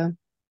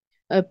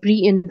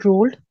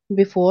pre-enrolled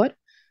before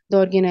the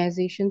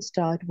organization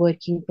start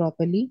working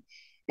properly,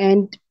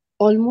 and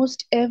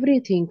almost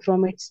everything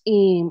from its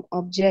aim,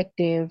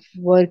 objective,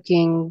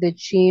 working, the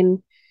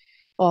chain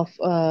of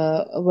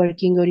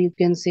working, or you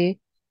can say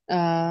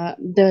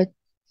the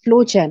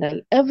flow channel,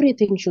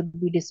 everything should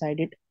be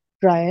decided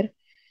prior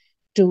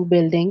to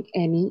building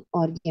any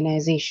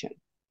organization.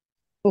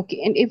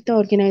 Okay, and if the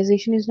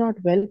organization is not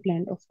well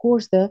planned, of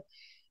course, the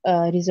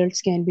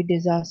results can be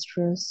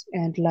disastrous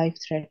and life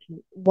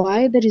threatening.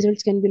 Why the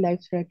results can be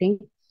life threatening?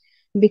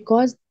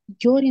 Because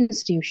your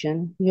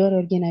institution, your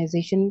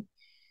organization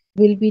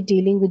will be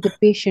dealing with the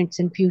patients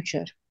in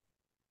future.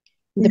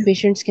 The Yeah.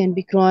 patients can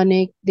be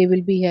chronic, they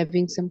will be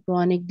having some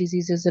chronic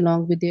diseases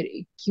along with their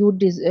acute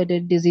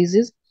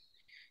diseases.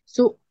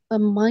 So a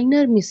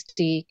minor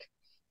mistake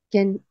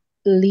can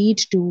lead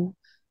to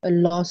a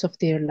loss of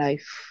their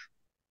life.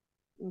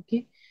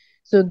 Okay,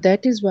 so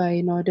that is why,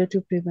 in order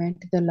to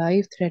prevent the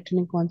life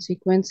threatening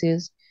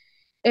consequences,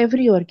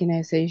 every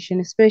organization,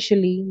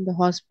 especially the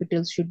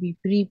hospitals, should be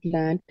pre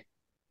planned,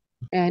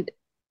 and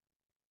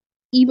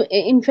even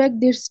in fact,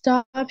 their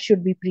staff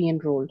should be pre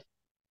enrolled.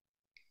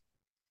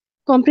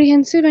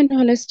 Comprehensive and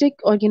holistic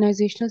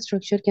organizational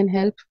structure can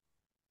help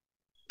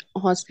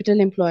hospital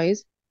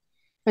employees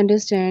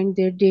understand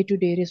their day to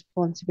day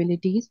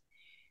responsibilities,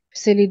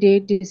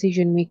 facilitate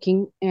decision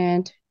making,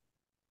 and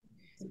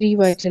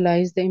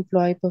revitalize the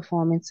employee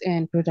performance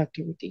and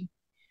productivity.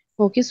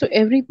 Okay, so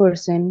every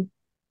person,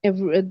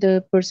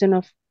 the person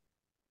of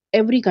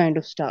every kind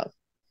of staff,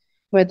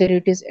 whether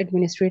it is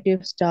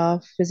administrative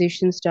staff,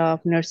 physician staff,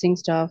 nursing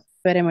staff,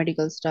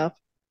 paramedical staff,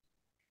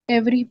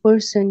 every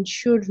person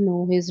should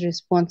know his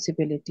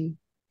responsibility,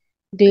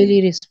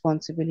 daily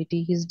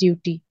responsibility, his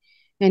duty,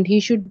 and he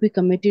should be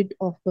committed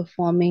of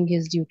performing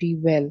his duty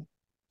well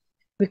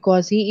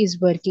because he is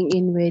working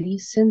in very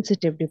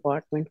sensitive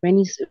department,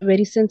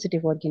 very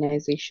sensitive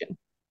organization.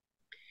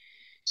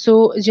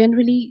 So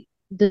generally,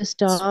 the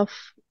staff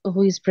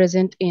who is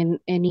present in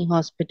any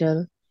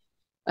hospital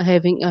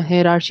having a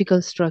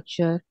hierarchical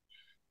structure,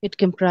 it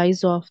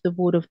comprises of the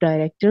board of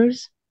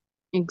directors,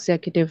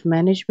 executive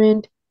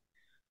management,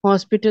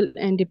 hospital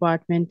and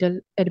departmental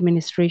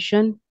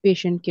administration,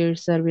 patient care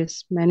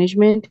service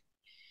management,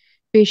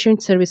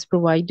 patient service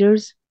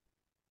providers.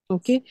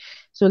 Okay,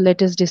 so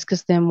let us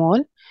discuss them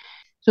all.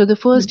 So the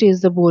first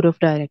is the board of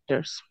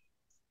directors.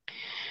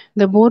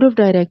 The board of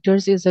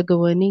directors is a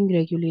governing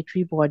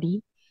regulatory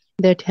body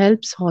that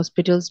helps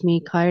hospitals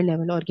make higher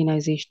level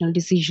organizational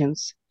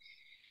decisions.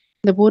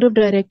 The board of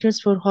directors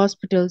for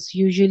hospitals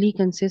usually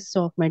consists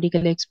of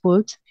medical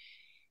experts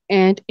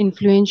and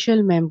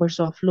influential members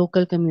of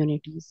local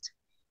communities.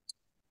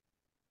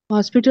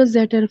 Hospitals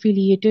that are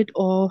affiliated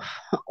of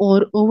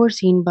or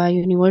overseen by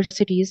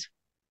universities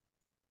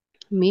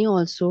may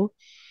also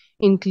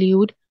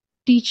include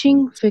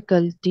teaching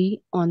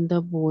faculty on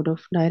the board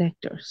of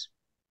directors.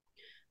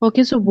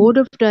 Okay, so board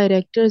of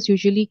directors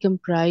usually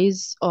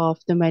comprise of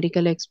the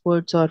medical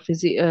experts or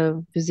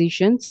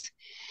physicians,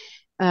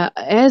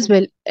 as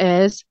well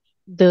as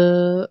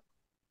the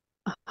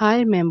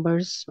high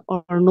members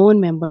or known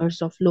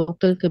members of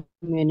local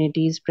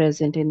communities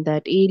present in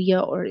that area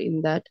or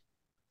in that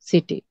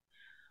city.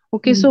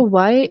 Okay, so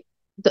why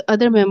the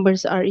other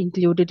members are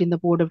included in the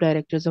board of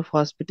directors of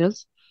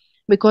hospitals?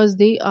 Because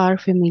they are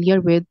familiar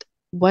with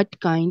what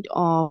kind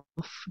of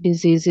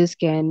diseases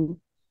can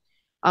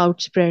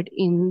outspread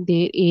in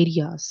their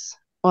areas,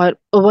 or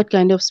what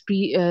kind of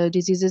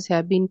diseases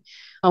have been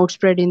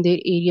outspread in their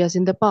areas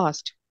in the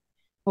past.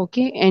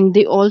 Okay, and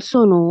they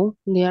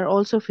are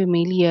also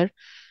familiar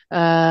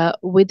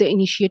with the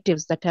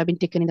initiatives that have been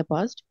taken in the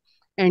past,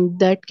 and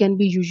that can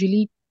be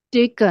usually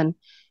taken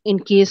in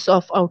case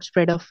of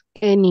outspread of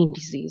any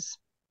disease.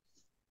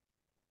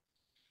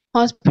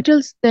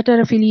 Hospitals that are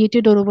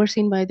affiliated or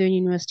overseen by the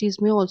universities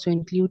may also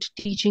include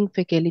teaching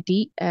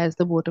faculty as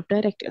the board of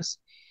directors.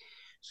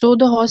 So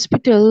the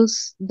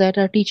hospitals that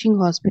are teaching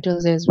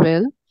hospitals as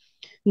well,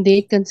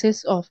 they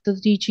consist of the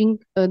teaching,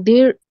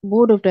 their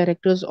board of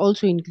directors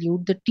also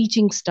include the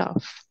teaching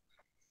staff,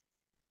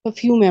 a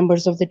few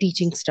members of the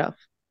teaching staff.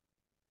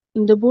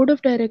 The board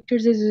of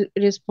directors is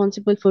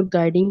responsible for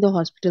guiding the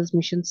hospital's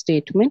mission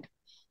statement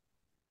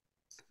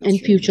and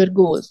future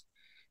goals.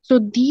 So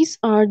these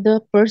are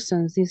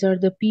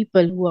the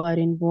people who are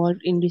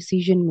involved in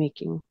decision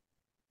making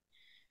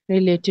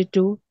related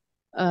to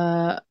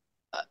uh,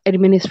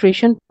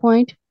 administration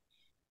point,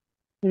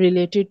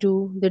 related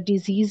to the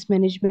disease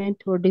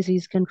management or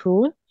disease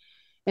control,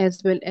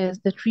 as well as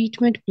the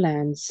treatment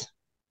plans,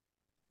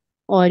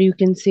 or you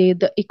can say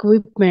the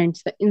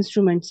equipments, the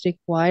instruments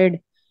required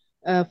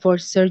for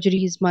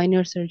surgeries,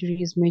 minor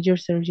surgeries, major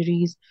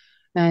surgeries,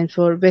 and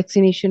for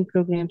vaccination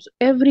programs.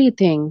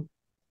 Everything,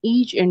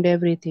 each and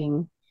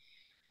everything,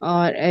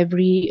 or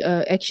every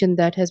action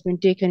that has been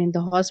taken in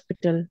the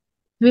hospital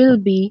will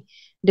be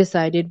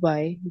decided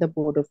by the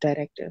board of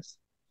directors.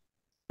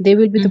 They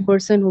will be the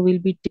person who will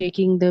be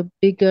taking the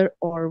bigger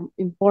or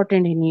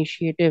important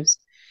initiatives,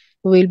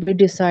 who will be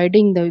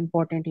deciding the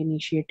important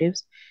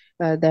initiatives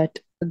that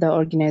the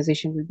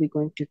organization will be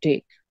going to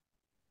take.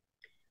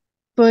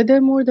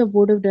 Furthermore, the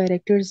board of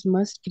directors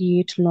must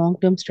create long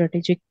term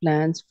strategic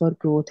plans for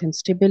growth and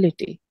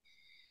stability.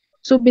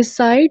 So,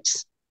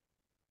 besides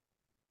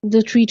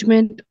the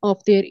treatment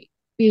of their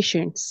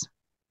patients,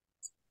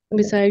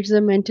 besides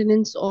the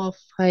maintenance of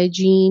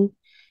hygiene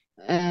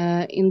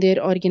in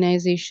their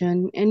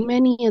organization, and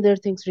many other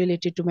things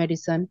related to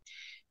medicine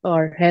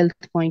or health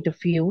point of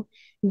view,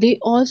 they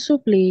also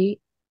play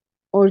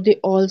or they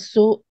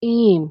also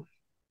aim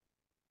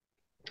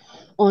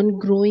on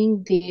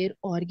growing their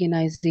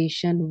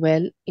organization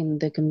well in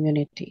the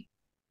community.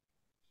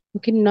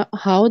 Okay, now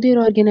how their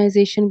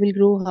organization will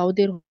grow, how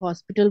their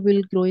hospital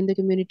will grow in the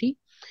community,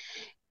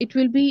 it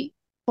will be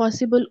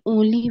possible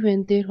only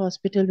when their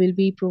hospital will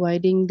be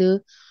providing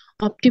the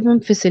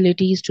optimum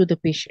facilities to the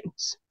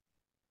patients.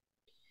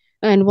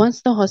 And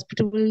once the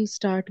hospital will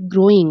start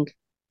growing,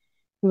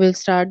 will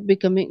start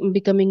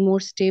becoming more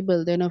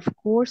stable, then of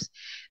course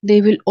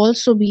they will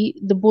also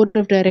be the board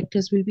of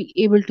directors will be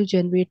able to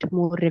generate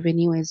more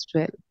revenue as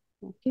well.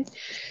 Okay,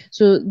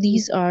 so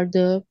these are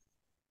the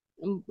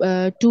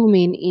two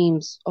main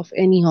aims of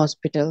any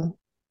hospital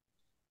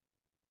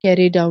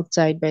carried out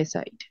side by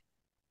side.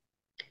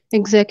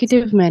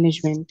 Executive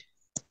management.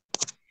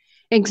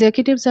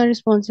 Executives are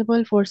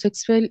responsible for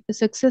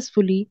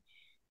successfully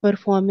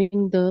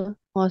performing the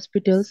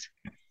hospital's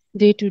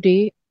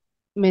day-to-day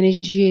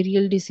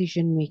managerial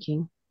decision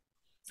making.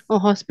 A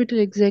hospital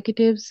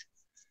executive's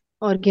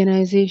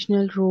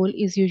organizational role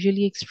is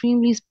usually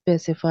extremely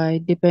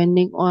specified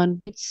depending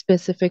on which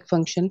specific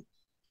function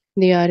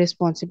they are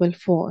responsible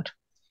for.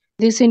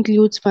 This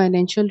includes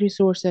financial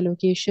resource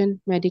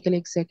allocation, medical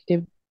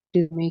executive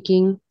decision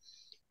making,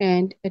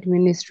 and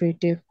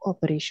administrative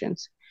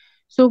operations.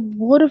 So,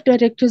 board of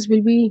directors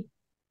will be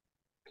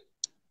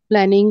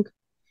planning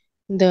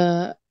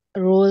the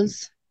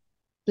roles,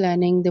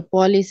 planning the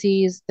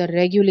policies, the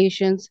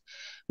regulations,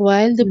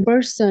 while the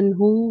person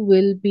who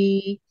will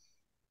be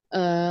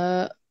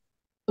uh,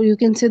 or you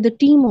can say the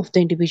team of the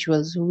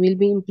individuals who will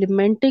be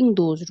implementing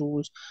those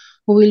rules,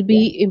 who will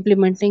be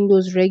implementing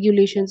those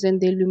regulations,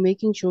 and they'll be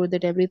making sure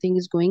that everything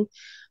is going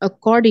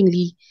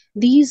accordingly.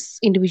 These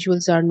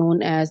individuals are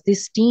known as,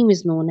 this team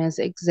is known as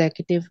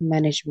executive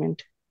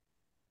management.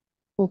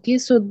 Okay,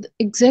 so the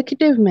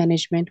executive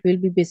management will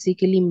be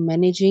basically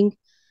managing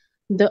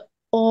the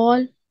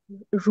all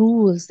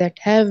rules that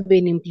have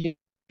been implemented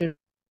by the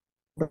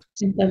board of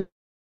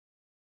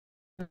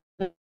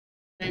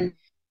directors.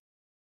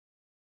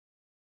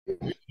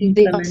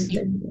 They are,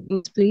 yes,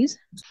 please.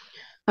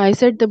 I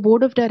said the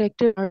board of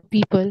directors are the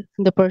people,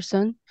 the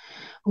person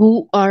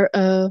who are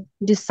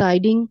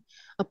deciding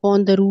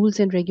upon the rules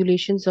and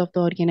regulations of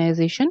the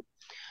organization,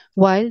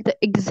 while the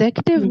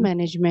executive Mm.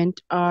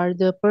 management are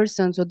the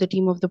persons or the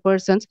team of the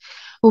persons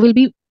who will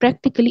be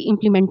practically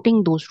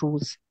implementing those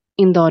rules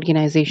in the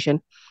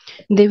organization.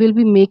 They will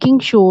be making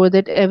sure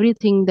that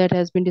everything that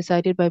has been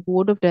decided by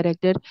board of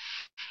director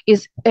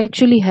is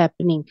actually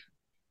happening.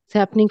 It's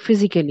happening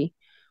physically.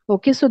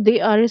 Okay, so they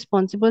are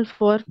responsible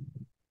for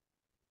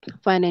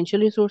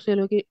financial resource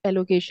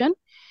allocation.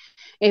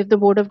 If the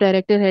board of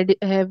director had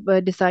have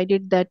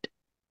decided that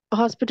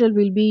hospital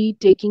will be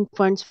taking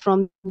funds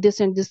from this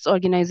and this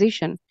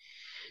organization,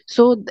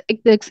 so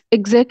the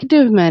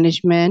executive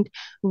management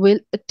will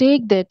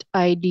take that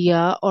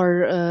idea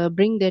or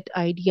bring that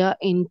idea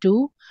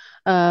into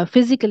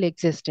physical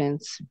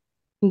existence.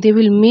 They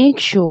will make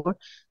sure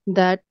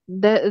that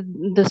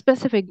the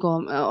specific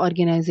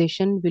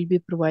organization will be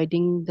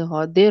providing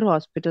their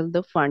hospital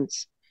the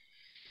funds.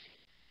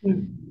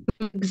 Mm.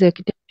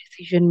 Executive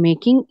decision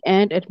making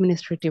and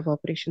administrative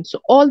operations. So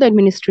all the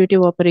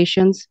administrative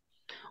operations,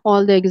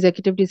 all the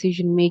executive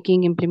decision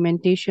making,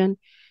 implementation,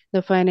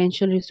 the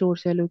financial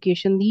resource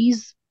allocation,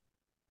 these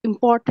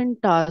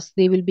important tasks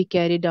they will be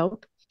carried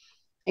out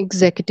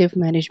executive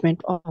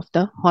management of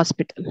the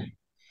hospital.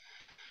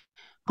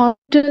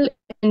 Hospital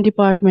and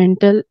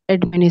departmental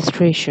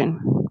administration.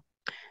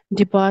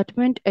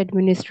 Department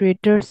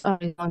administrators are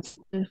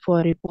responsible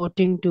for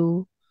reporting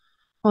to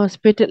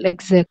hospital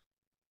executive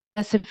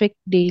specific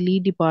daily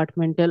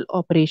departmental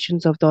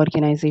operations of the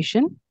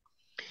organization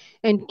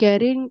and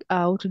carrying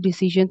out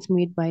decisions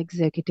made by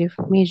executive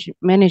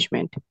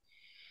management.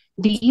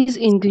 These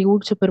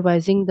include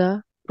supervising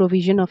the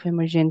provision of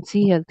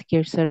emergency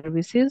healthcare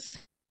services,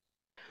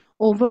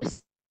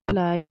 overseeing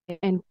supply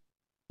and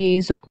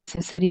purchase of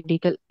necessary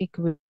medical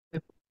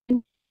equipment,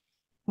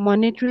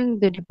 monitoring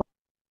the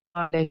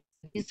department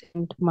activities,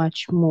 and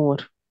much more.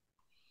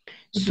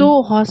 So,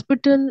 Mhm.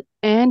 hospital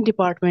and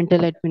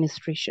departmental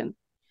administration.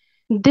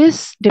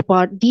 These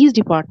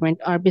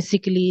departments are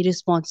basically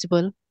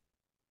responsible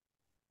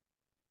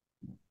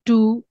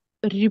to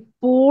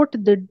report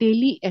the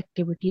daily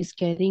activities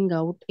carrying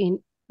out in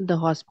the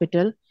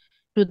hospital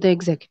to the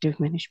executive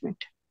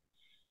management,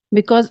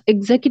 because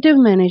executive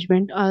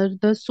management are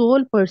the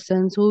sole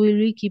persons who will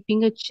be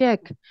keeping a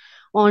check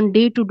on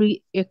day to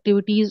day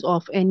activities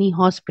of any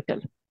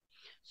hospital.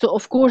 So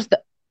of course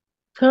the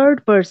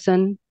third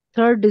person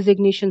third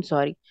designation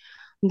sorry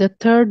the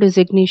third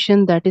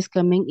designation that is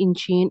coming in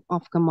chain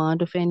of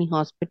command of any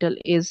hospital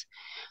is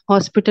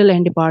hospital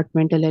and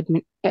departmental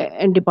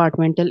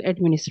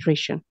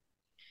administration.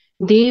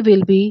 They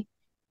will be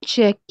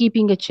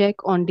keeping a check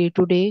on day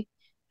to day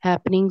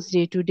happenings,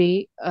 day to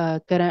day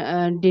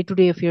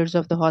affairs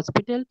of the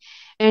hospital,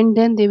 and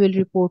then they will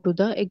report to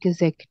the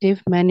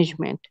executive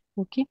management.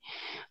 Okay,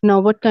 now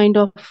what kind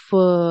of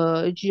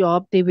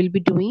job they will be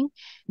doing?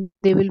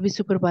 They will be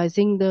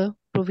supervising the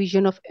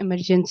provision of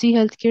emergency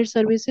healthcare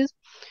services.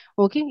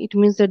 Okay, it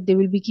means that they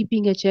will be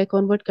keeping a check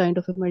on what kind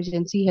of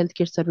emergency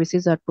healthcare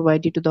services are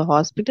provided to the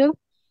hospital.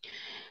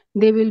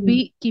 They will Mm.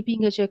 be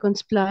keeping a check on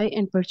supply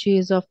and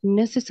purchase of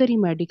necessary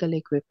medical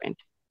equipment.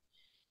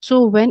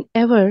 So,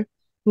 whenever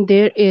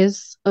there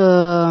is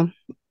a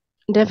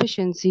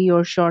deficiency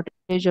or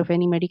shortage of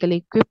any medical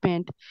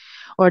equipment,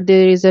 or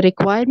there is a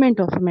requirement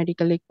of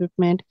medical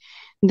equipment,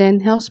 then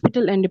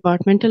hospital and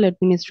departmental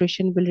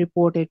administration will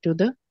report it to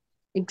the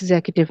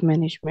executive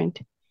management,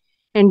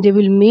 and they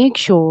will make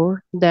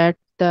sure that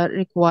the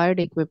required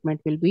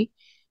equipment will be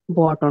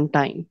bought on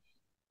time.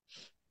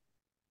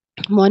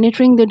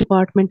 Monitoring the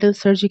departmental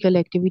surgical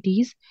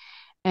activities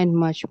and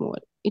much more.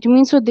 It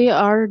means so they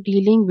are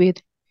dealing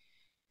with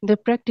the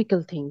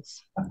practical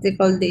things.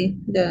 Practical the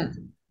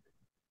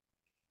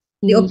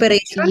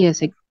operation. Yes,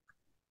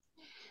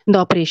 the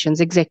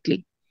operations,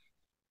 exactly.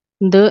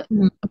 The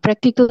Mm.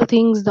 practical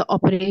things, the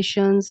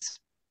operations,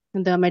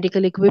 the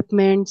medical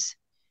equipments,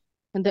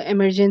 and the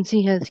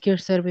emergency healthcare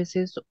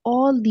services,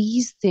 all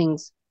these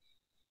things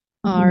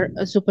are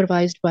Mhm.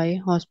 supervised by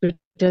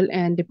hospital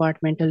and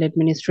departmental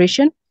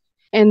administration,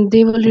 and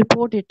they will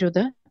report it to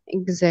the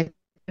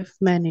executive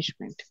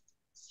management.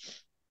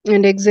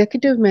 And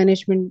executive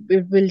management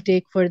will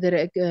take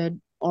further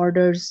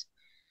orders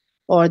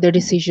or the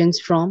decisions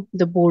from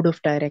the board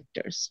of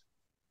directors.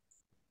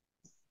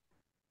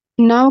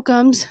 Now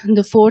comes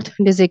the fourth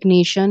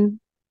designation,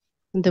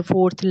 the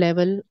fourth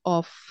level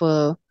of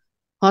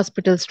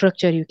hospital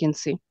structure, you can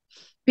say.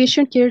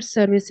 Patient care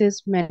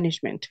services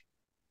management.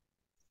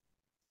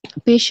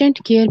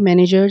 Patient care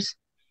managers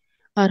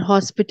are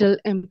hospital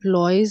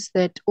employees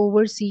that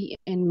oversee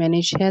and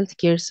manage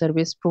healthcare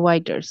service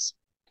providers.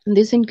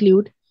 This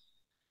include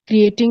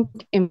creating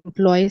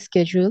employee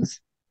schedules,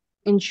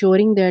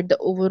 ensuring that the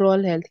overall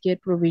healthcare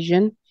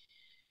provision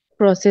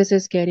process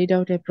is carried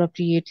out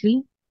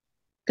appropriately,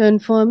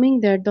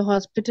 confirming that the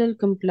hospital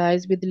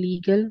complies with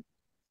legal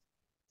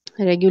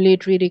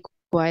regulatory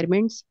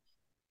requirements,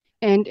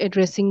 and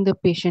addressing the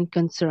patient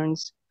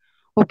concerns.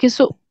 Okay,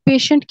 so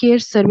patient care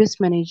service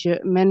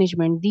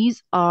management,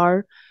 these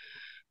are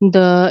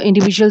The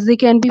individuals, they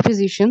can be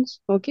physicians,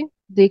 okay,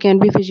 they can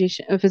be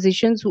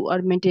physicians who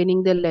are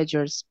maintaining the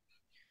ledgers,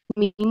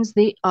 means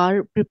they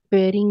are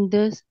preparing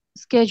the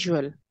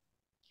schedule.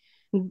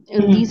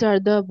 And these Mm-hmm. are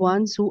the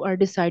ones who are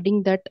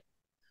deciding that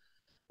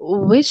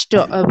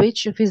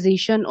which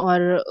physician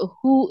or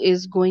who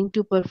is going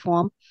to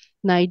perform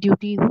night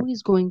duty, who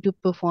is going to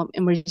perform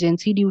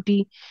emergency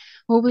duty,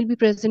 who will be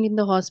present in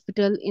the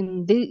hospital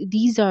in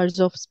these hours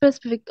of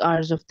specific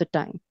hours of the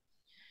time.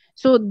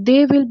 So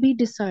they will be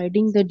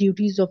deciding the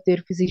duties of their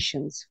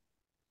physicians,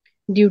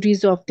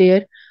 duties of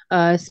their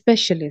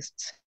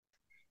specialists,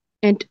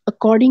 and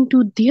according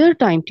to their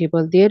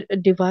timetable, their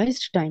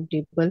devised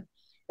timetable,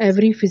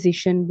 every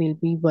physician will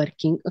be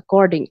working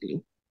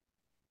accordingly.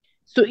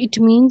 So it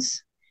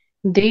means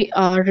they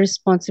are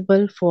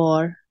responsible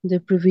for the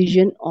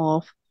provision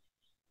of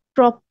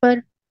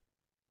proper,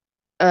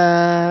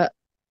 uh,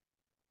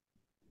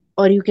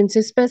 or you can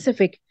say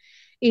specific,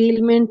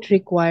 ailment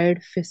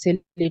required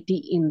facility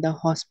in the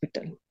hospital.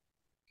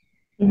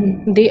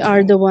 They Mm-hmm.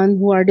 are the one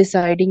who are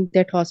deciding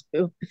that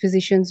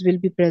physicians will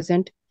be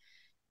present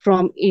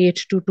from 8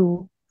 to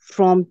 2,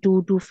 from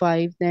 2 to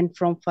 5, then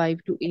from 5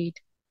 to 8.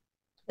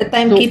 The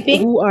So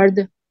timekeeping, who are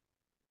the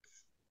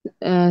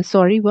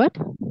sorry, what?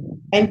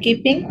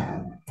 timekeeping,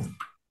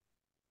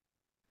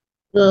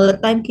 the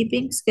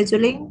timekeeping,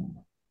 scheduling.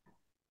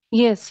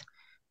 Yes,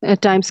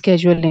 time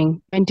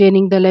scheduling,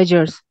 maintaining the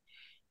ledgers.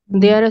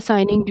 They are Mm-hmm.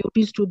 assigning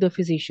duties to the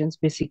physicians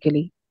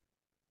basically.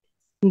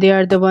 They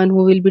are the one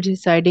who will be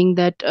deciding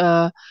that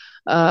uh,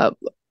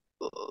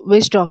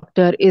 which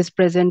doctor is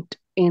present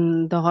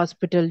in the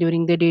hospital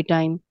during the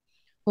daytime,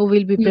 who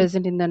will be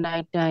present in the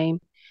night time,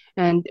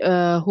 and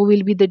who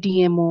will be the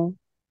DMO.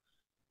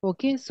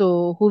 Okay,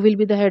 so who will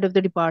be the head of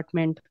the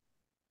department,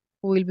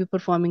 who will be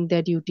performing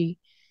their duty,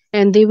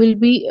 and they will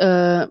be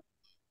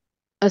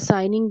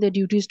assigning the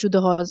duties to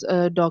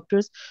the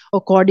doctors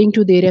according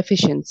to their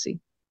efficiency,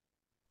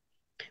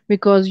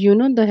 because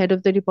the head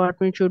of the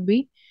department should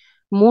be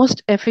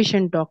most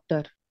efficient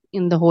doctor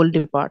in the whole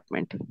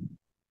department.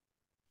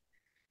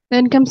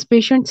 Then comes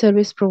patient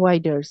service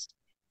providers.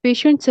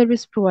 Patient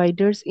service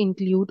providers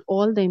include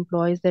all the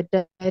employees that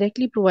directly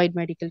provide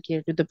medical care to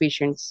the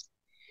patients.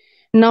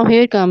 Now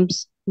here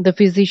comes the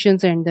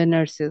physicians and the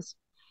nurses,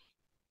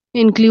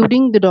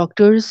 including the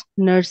doctors,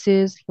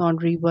 nurses,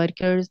 laundry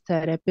workers,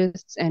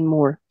 therapists, and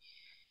more.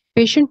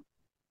 Patient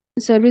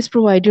service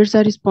providers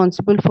are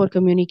responsible for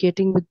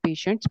communicating with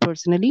patients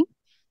personally,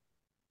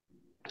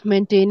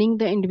 maintaining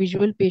the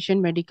individual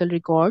patient medical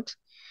records,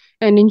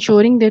 and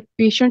ensuring that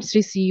patients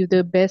receive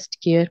the best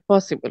care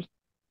possible.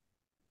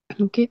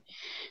 Okay,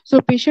 so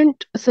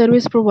patient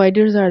service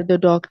providers are the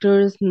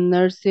doctors,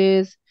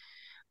 nurses,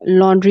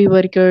 laundry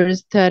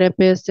workers,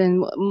 therapists,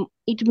 and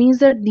it means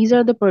that these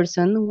are the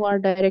person who are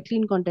directly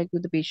in contact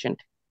with the patient.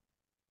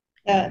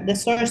 The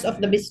source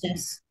of the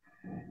business.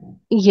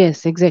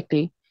 Yes,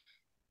 exactly.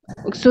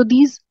 So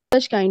these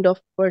such kind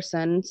of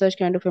person, such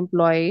kind of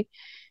employee,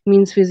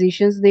 means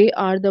physicians, they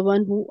are the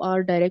one who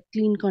are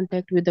directly in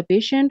contact with the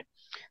patient.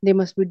 They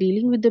must be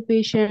dealing with the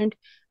patient.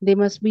 They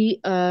must be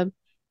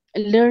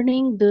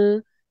learning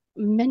the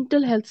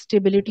mental health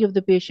stability of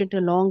the patient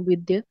along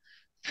with the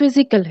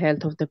physical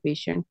health of the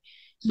patient.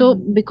 So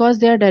Mm-hmm. because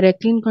they are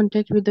directly in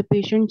contact with the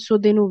patient, so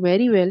they know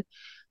very well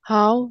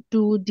how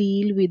to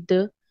deal with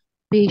the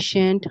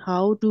patient,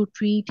 how to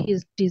treat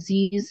his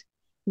disease,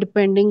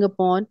 depending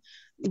upon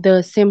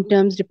the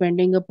symptoms,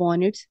 depending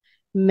upon its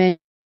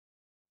mental